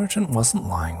 Maybe the merchant wasn't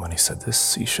lying when he said this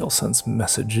seashell sends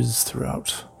messages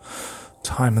throughout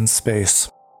time and space.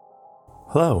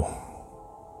 Hello.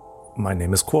 My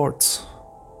name is Quartz.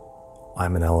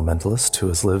 I'm an elementalist who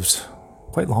has lived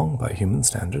quite long by human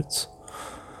standards.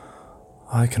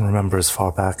 I can remember as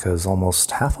far back as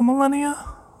almost half a millennia,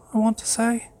 I want to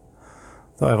say.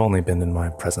 Though I've only been in my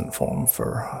present form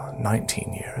for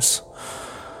 19 years.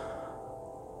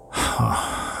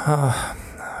 How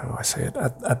do I say it?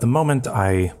 At the moment,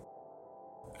 I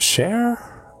share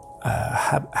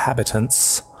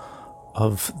habitants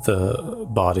of the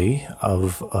body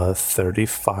of a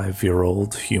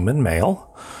 35-year-old human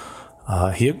male.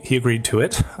 He agreed to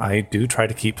it. I do try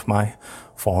to keep my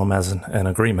form as an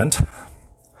agreement.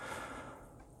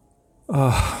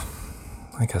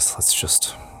 I guess let's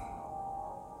just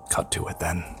cut to it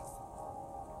then.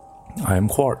 I am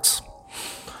Quartz.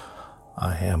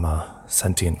 I am a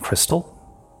sentient crystal,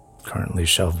 currently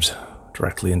shoved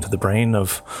directly into the brain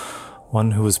of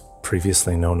one who was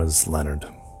previously known as Leonard.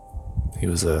 He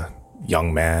was a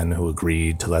young man who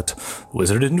agreed to let the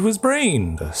wizard into his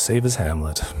brain to save his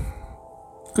hamlet.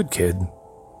 Good kid.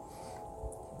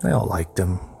 They all liked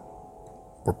him.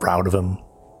 Were proud of him.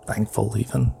 Thankful,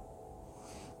 even.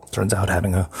 Turns out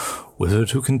having a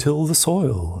wizard who can till the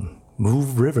soil and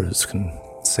move rivers can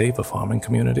save a farming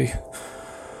community.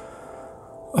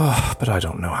 But I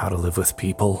don't know how to live with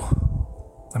people.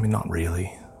 I mean, not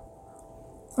really.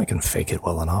 I can fake it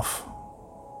well enough.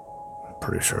 I'm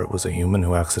pretty sure it was a human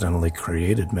who accidentally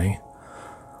created me.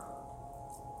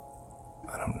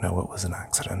 I don't know it was an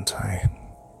accident.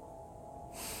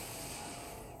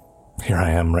 Here I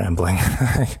am rambling.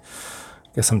 I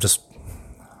guess I'm just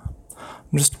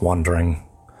wondering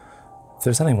if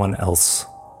there's anyone else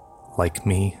like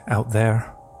me out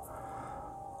there.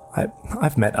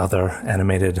 I've met other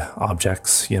animated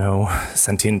objects,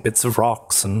 sentient bits of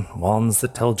rocks and wands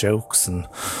that tell jokes, and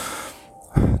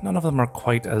none of them are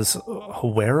quite as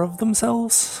aware of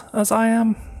themselves as I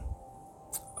am.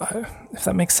 If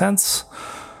that makes sense.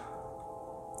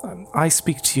 I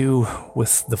speak to you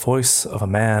with the voice of a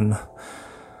man,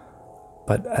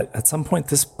 but at some point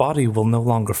this body will no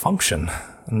longer function,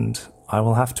 and I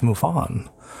will have to move on.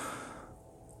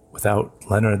 Without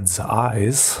Leonard's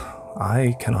eyes,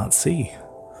 I cannot see.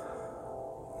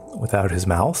 Without his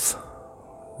mouth,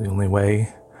 the only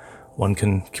way one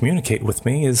can communicate with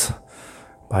me is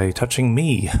by touching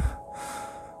me,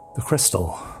 the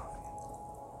crystal.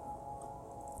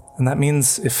 And that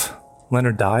means if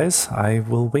Leonard dies, I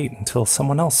will wait until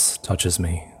someone else touches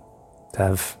me to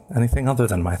have anything other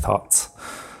than my thoughts.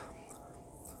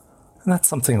 And that's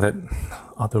something that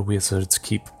other wizards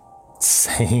keep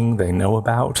saying they know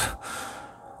about.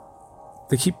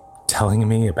 They keep telling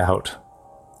me about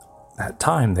that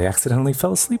time they accidentally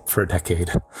fell asleep for a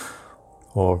decade,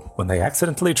 or when they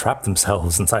accidentally trapped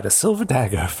themselves inside a silver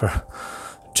dagger for a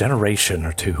generation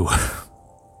or two.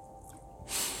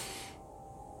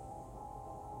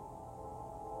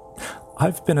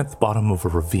 I've been at the bottom of a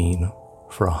ravine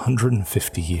for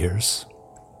 150 years,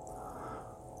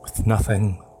 with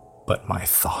nothing but my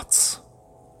thoughts,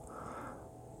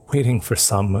 waiting for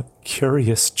some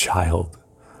curious child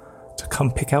to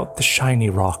come pick out the shiny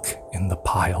rock in the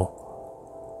pile.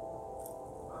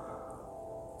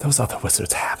 Those other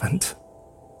wizards haven't.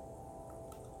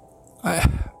 I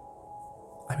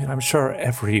mean, I'm sure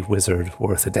every wizard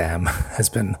worth a damn has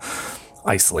been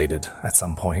isolated at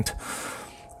some point,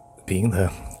 being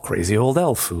the crazy old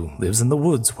elf who lives in the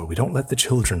woods where we don't let the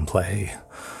children play.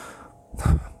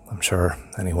 I'm sure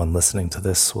anyone listening to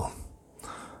this will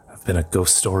have been a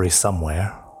ghost story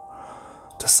somewhere,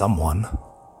 to someone.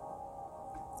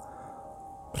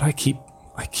 But I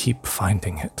keep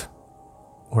finding it,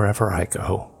 wherever I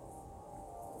go.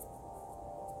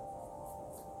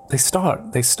 They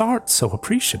start so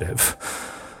appreciative.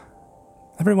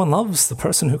 Everyone loves the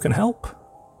person who can help.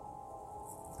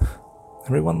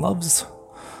 Everyone loves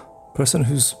the person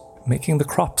who's making the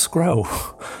crops grow.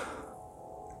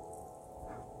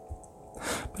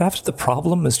 But after the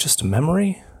problem is just a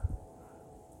memory,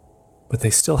 but they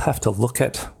still have to look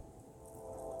at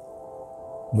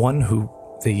one who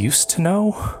they used to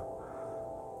know,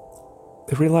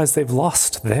 they realize they've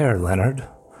lost their Leonard,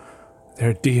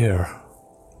 their dear,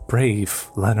 brave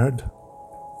Leonard.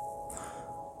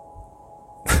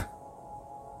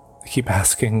 They keep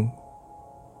asking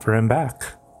for him back.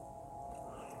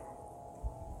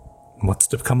 What's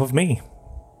to become of me?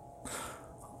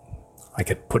 I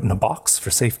get put in a box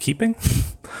for safekeeping,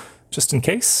 just in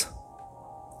case.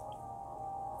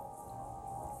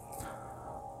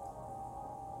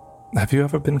 Have you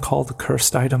ever been called a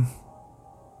cursed item?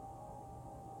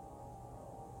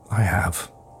 I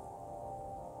have.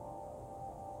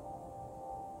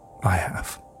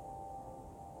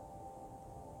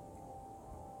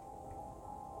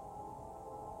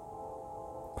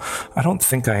 I don't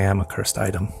think I am a cursed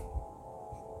item.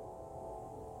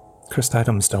 Cursed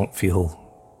items don't feel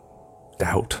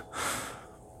doubt.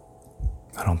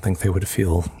 I don't think they would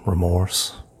feel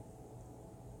remorse.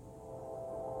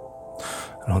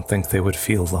 I don't think they would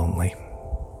feel lonely.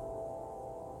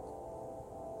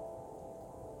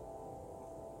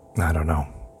 I don't know.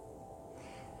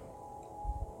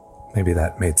 Maybe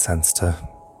that made sense to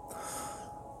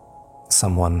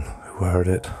someone who heard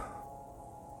it.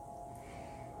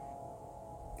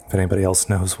 If anybody else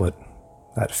knows what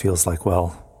that feels like,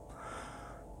 well,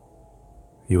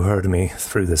 you heard me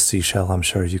through this seashell. I'm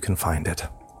sure you can find it.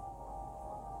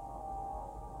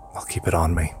 I'll keep it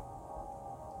on me.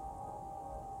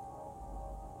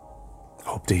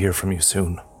 Hope to hear from you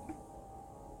soon.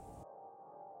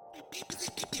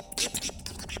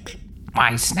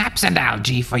 Why, snaps and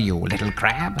algae for you, little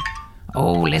crab.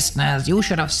 Oh, listeners, you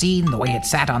should have seen the way it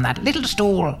sat on that little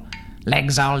stool.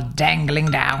 Legs all dangling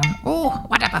down. Oh,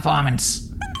 what a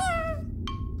performance.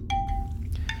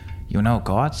 You know,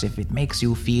 Quartz, if it makes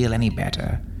you feel any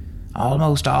better,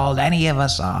 almost all any of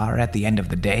us are at the end of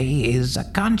the day is a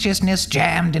consciousness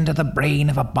jammed into the brain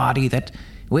of a body that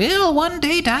will one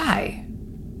day die.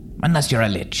 Unless you're a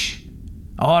lich,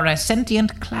 or a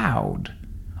sentient cloud,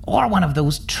 or one of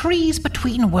those trees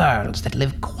between worlds that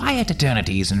live quiet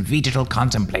eternities in vegetal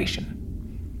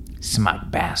contemplation.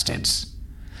 Smug bastards.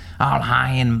 All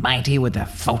high and mighty with their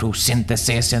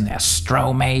photosynthesis and their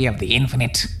strome of the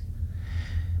infinite.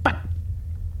 But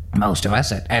most of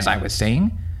us, as I was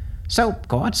saying. So,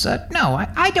 Quartz, no,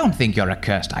 I don't think you're a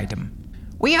cursed item.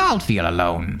 We all feel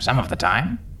alone some of the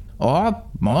time. Or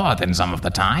more than some of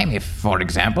the time, if, for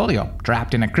example, you're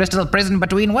trapped in a crystal prison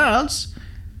between worlds.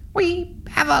 We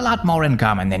have a lot more in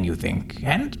common than you think,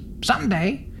 and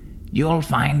someday you'll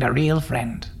find a real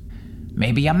friend.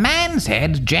 Maybe a man's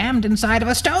head jammed inside of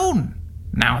a stone.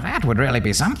 Now that would really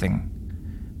be something.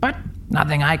 But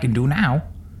nothing I can do now.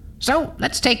 So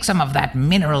let's take some of that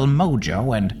mineral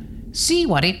mojo and see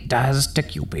what it does to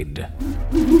Cupid.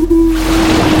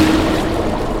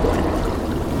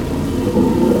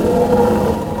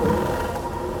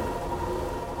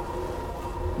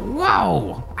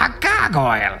 Whoa! A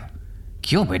gargoyle!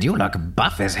 Cupid, you look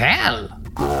buff as hell.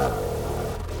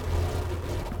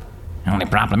 Only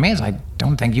problem is, I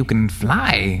don't think you can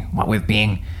fly, what with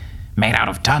being made out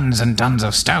of tons and tons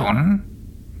of stone.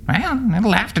 Well,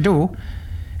 it'll have to do.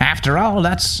 After all,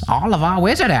 that's all of our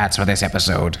wizard hats for this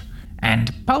episode.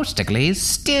 And Postacles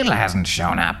still hasn't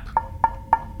shown up.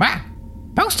 What?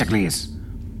 Postacles?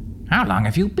 How long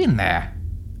have you been there?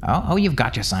 Oh, you've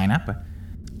got your sign up.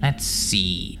 Let's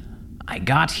see. I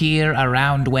got here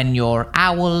around when your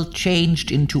owl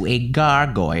changed into a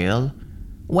gargoyle.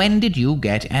 When did you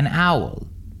get an owl?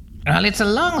 Well, it's a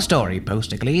long story,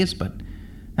 Postacles, but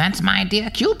that's my dear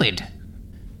Cupid.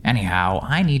 Anyhow,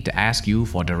 I need to ask you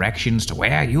for directions to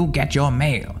where you get your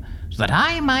mail, so that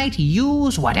I might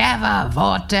use whatever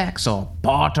vortex or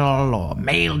portal or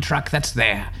mail truck that's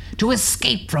there to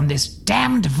escape from this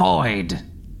damned void.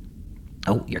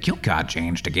 Oh, your cue card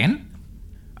changed again.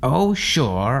 Oh,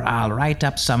 sure, I'll write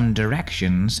up some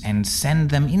directions and send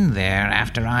them in there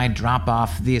after I drop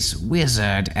off this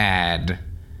wizard ad.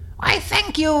 Why,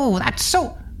 thank you, that's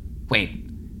so... Wait,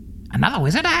 another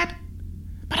wizard ad?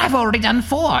 But I've already done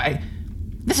 4.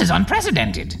 This is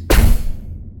unprecedented.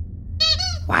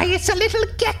 Why, it's a little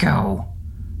gecko.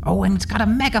 Oh, and it's got a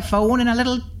megaphone and a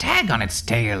little tag on its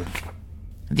tail.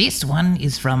 This one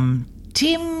is from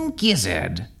Tim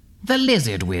Gizzard, the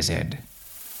Lizard Wizard.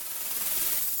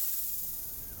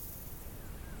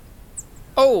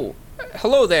 Oh,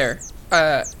 hello there.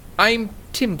 I'm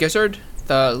Tim Gizzard,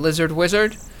 the Lizard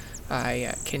Wizard.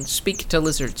 I can speak to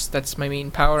lizards. That's my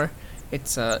main power.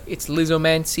 It's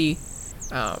Lizomancy.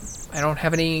 I don't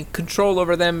have any control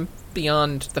over them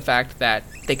beyond the fact that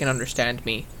they can understand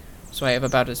me. So I have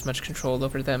about as much control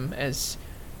over them as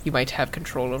you might have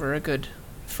control over a good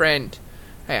friend.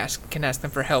 Can ask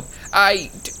them for help. I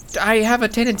have a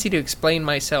tendency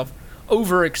to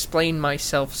over-explain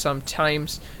myself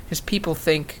sometimes, because people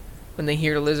think, when they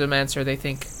hear Lizomancer, they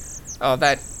think, oh,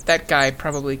 that guy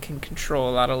probably can control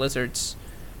a lot of lizards.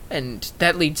 And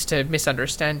that leads to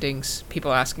misunderstandings,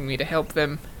 people asking me to help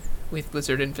them with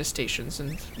lizard infestations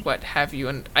and what have you,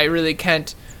 and I really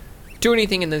can't do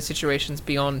anything in those situations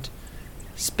beyond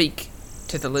speak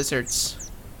to the lizards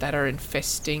that are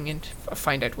infesting and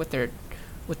find out what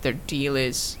their deal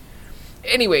is.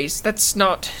 Anyways, that's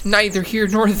neither here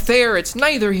nor there. It's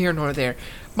neither here nor there.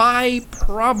 My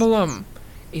problem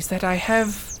is that I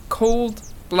have cold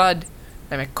blood.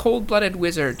 I'm a cold-blooded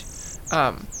wizard.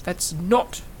 That's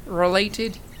not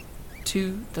related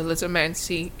to the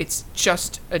Lizomancy. It's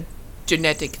just a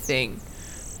genetic thing.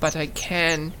 But I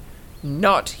can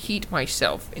not heat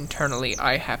myself internally.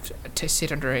 I have to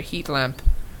sit under a heat lamp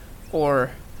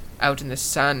or out in the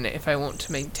sun if I want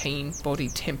to maintain body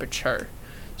temperature.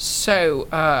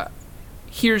 So,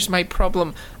 here's my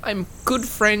problem. I'm good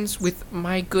friends with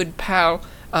my good pal,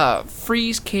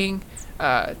 Freeze King,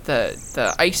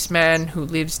 the Iceman who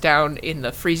lives down in the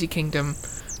Freezy Kingdom.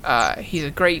 He's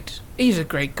a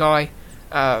great guy.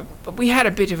 But we had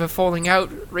a bit of a falling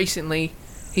out recently.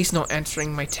 He's not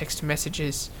answering my text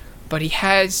messages, but he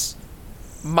has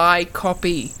my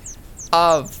copy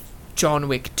of John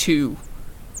Wick 2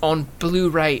 on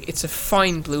Blu-ray. It's a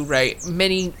fine Blu-ray.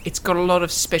 It's got a lot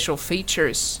of special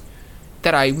features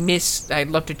that I miss. I'd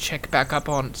love to check back up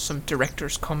on some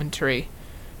director's commentary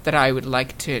that I would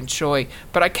like to enjoy.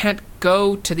 But I can't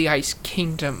go to the Ice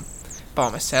Kingdom. by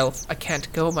myself. I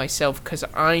can't go myself because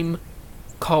I'm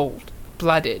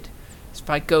cold-blooded. So if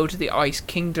I go to the Ice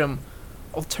Kingdom,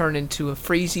 I'll turn into a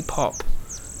Freezy Pop.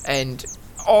 And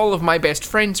all of my best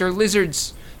friends are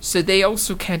lizards, so they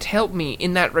also can't help me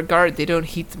in that regard. They don't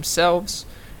heat themselves,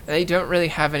 and they don't really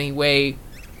have any way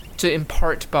to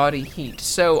impart body heat.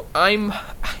 So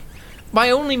my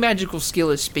only magical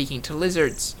skill is speaking to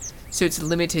lizards, so it's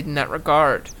limited in that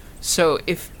regard. So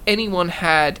if anyone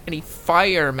had any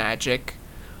fire magic,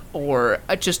 or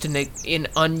just an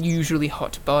unusually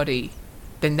hot body,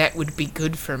 then that would be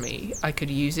good for me. I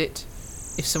could use it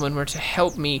if someone were to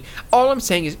help me. All I'm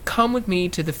saying is come with me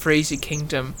to the Freezy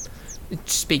Kingdom.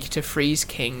 Speak to Freeze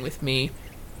King with me.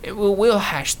 We'll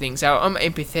hash things out. I'm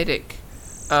empathetic.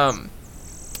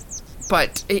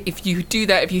 But if you do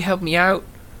that, if you help me out,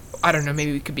 I don't know,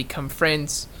 maybe we could become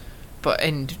friends.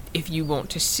 And if you want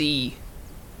to see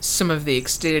some of the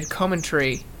extended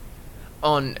commentary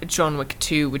on John Wick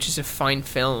 2, which is a fine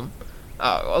film,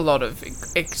 a lot of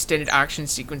extended action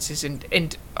sequences,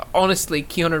 and honestly,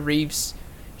 Keanu Reeves,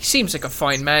 he seems like a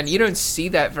fine man. You don't see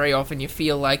that very often. You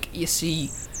feel like you see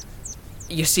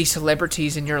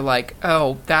celebrities and you're like,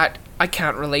 oh, that, I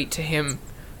can't relate to him.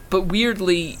 But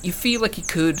weirdly, you feel like he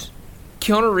could.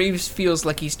 Keanu Reeves feels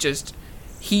like he's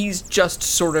just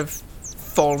sort of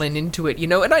fallen into it, you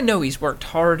know? And I know he's worked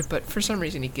hard, but for some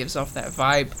reason he gives off that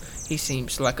vibe. He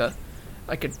seems like a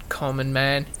common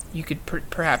man you could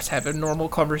perhaps have a normal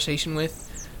conversation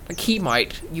with. Like, you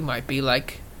might be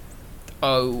like,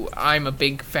 oh, I'm a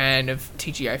big fan of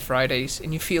TGI Fridays,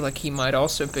 and you feel like he might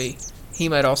also be. He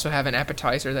might also have an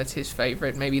appetizer that's his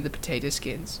favorite, maybe the potato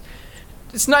skins.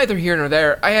 It's neither here nor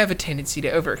there. I have a tendency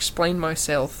to over-explain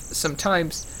myself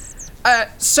sometimes.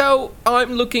 So,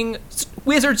 I'm looking...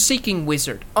 Wizard seeking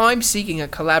wizard. I'm seeking a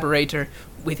collaborator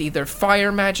with either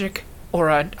fire magic or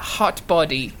a hot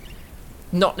body.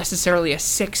 Not necessarily a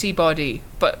sexy body,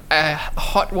 but a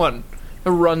hot one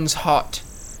who runs hot.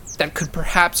 That could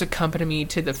perhaps accompany me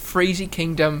to the Freezy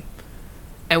Kingdom,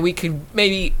 and we could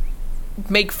maybe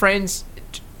make friends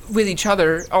with each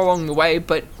other along the way,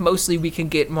 but mostly we can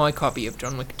get my copy of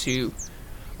John Wick 2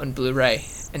 on Blu-ray,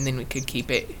 and then we could keep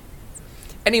it.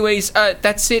 Anyways,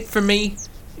 that's it for me.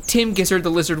 Tim Gizzard, the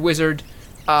Lizard Wizard.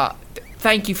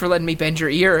 Thank you for letting me bend your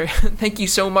ear. Thank you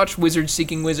so much, Wizard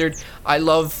Seeking Wizard. I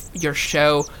love your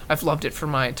show. I've loved it for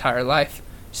my entire life.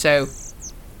 So,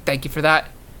 thank you for that.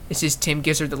 This is Tim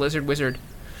Gizzard, the Lizard Wizard.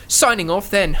 Signing off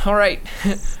then. Alright.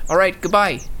 Alright,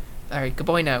 goodbye. Alright,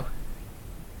 goodbye now.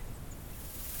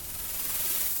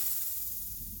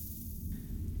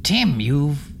 Tim,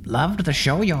 you've loved the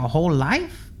show your whole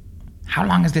life? How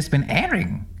long has this been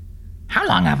airing? How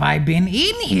long have I been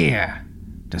in here?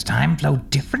 Does time flow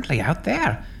differently out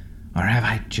there? Or have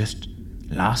I just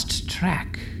lost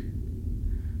track?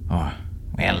 Or,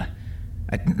 well,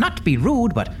 not to be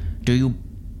rude, but do you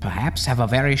perhaps have a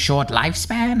very short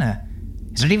lifespan?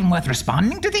 Is it even worth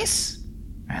responding to this?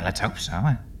 Well, let's hope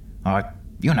so. Or,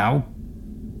 you know,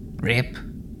 rip.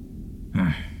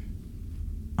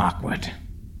 Awkward.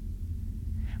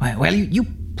 Well, you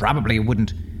probably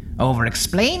wouldn't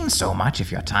over-explain so much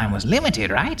if your time was limited,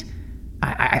 right?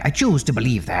 I choose to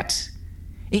believe that.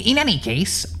 In any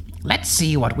case, let's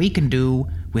see what we can do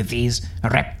with these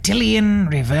reptilian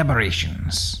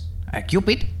reverberations.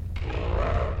 Cupid?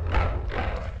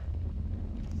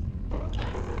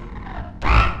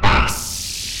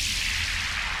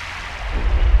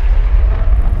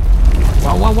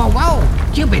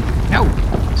 Whoa! Cupid, no!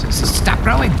 Stop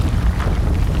growing!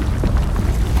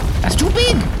 That's too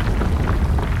big!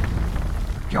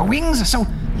 Your wings are so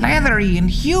leathery and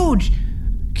huge.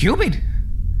 Cupid,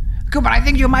 I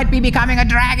think you might be becoming a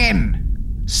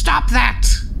dragon. Stop that!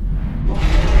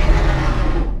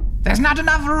 There's not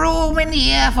enough room in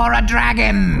here for a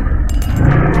dragon.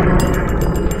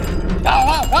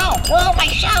 Whoa, my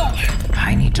shelf!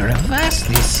 I need to reverse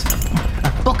this.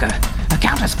 A booker, a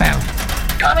counterspell.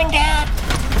 Coming, Dad!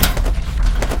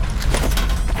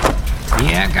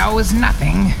 Here goes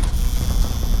nothing.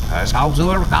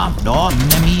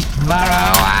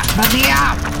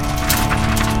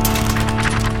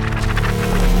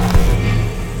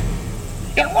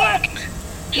 It worked!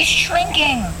 He's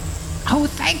shrinking! Oh,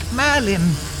 thank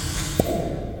Merlin!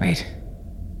 Wait,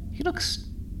 he looks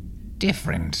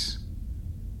different.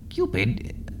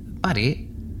 Cupid, buddy,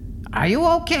 are you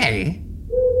okay?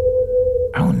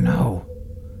 Oh no.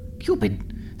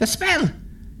 Cupid, the spell!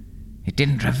 It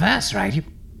didn't reverse right.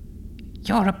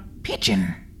 You're a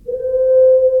pigeon.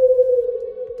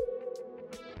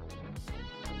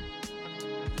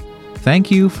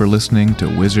 Thank you for listening to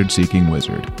Wizard Seeking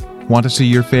Wizard. Want to see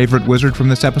your favorite wizard from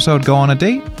this episode go on a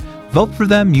date? Vote for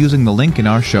them using the link in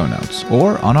our show notes,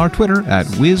 or on our Twitter at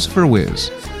Wiz4Wiz,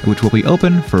 which will be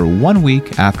open for 1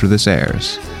 week after this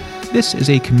airs. This is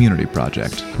a community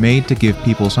project made to give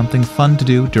people something fun to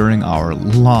do during our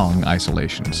long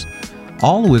isolations.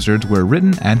 All wizards were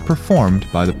written and performed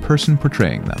by the person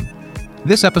portraying them.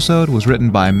 This episode was written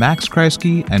by Max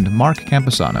Kreisky and Mark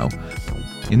Camposano.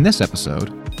 In this episode,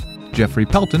 Jeffrey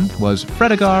Pelton was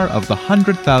Fredegar of the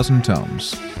 100,000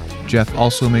 Tomes. Jeff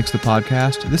also makes the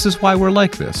podcast This Is Why We're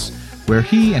Like This, where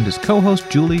he and his co-host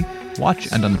Julie watch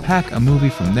and unpack a movie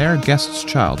from their guest's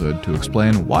childhood to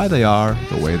explain why they are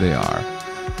the way they are.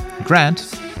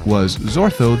 Grant was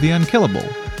Zortho the Unkillable.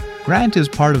 Grant is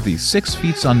part of the 6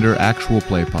 Feet Under actual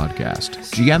play podcast,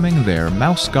 GMing their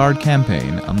Mouse Guard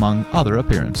campaign, among other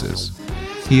appearances.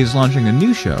 He is launching a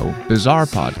new show, Bizarre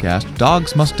Podcast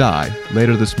Dogs Must Die,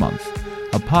 later this month,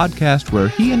 a podcast where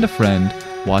he and a friend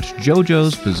watch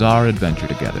JoJo's Bizarre Adventure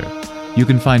together. You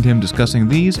can find him discussing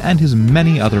these and his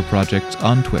many other projects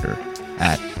on Twitter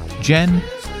at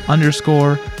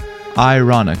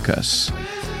Gen_Ironicus.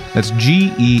 That's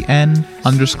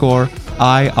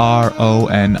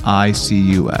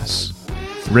GEN_IRONICUS.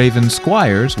 Raven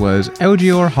Squires was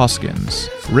Elgior Hoskins.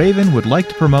 Raven would like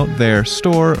to promote their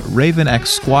store,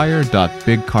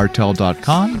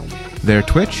 ravenxsquire.bigcartel.com, their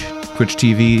Twitch,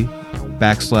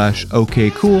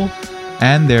 twitch.tv/OKCool,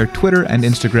 and their Twitter and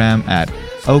Instagram at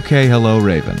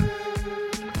OKHelloRaven.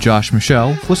 Josh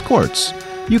Michelle was Quartz.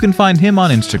 You can find him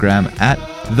on Instagram at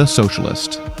The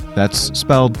Socialist. That's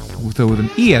spelled with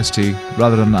an EST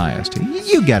rather than an IST.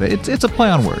 You get it. It's a play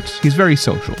on words. He's very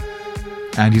social.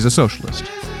 And he's a socialist.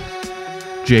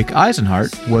 Jake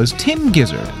Eisenhart was Tim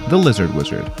Gizzard, the Lizard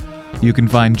Wizard. You can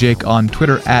find Jake on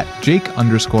Twitter at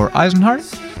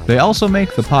Jake_Eisenhart. They also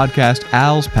make the podcast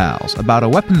Al's Pals, about a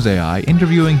weapons AI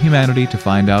interviewing humanity to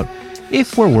find out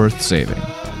if we're worth saving.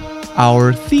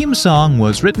 Our theme song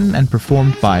was written and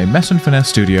performed by Mess and Finesse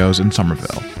Studios in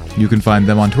Somerville. You can find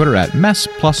them on Twitter at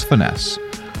Mess+Finesse.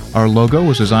 Our logo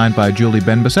was designed by Julie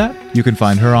Benbasset. You can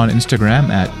find her on Instagram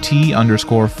at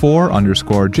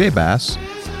T_4_JBass.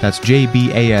 That's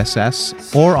JBASS.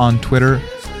 Or on Twitter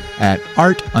at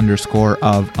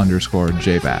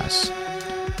art_of_JBass.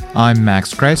 I'm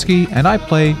Max Kreisky, and I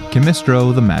play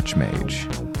Chemistro the Match Mage.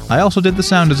 I also did the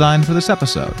sound design for this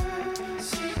episode.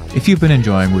 If you've been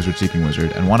enjoying Wizard Seeking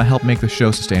Wizard and want to help make the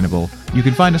show sustainable, you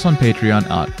can find us on Patreon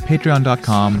at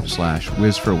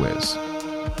patreon.com/Wiz4Wiz.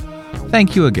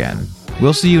 Thank you again.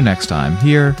 We'll see you next time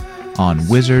here on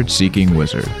Wizard Seeking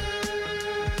Wizard.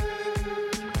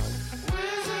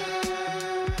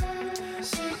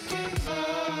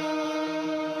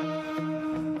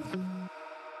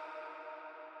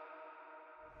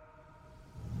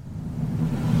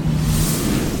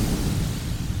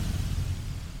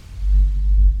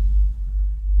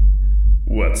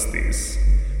 What's this?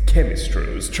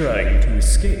 Chemistro's trying to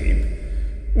escape?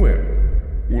 Well,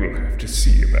 we'll have to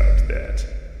see about that.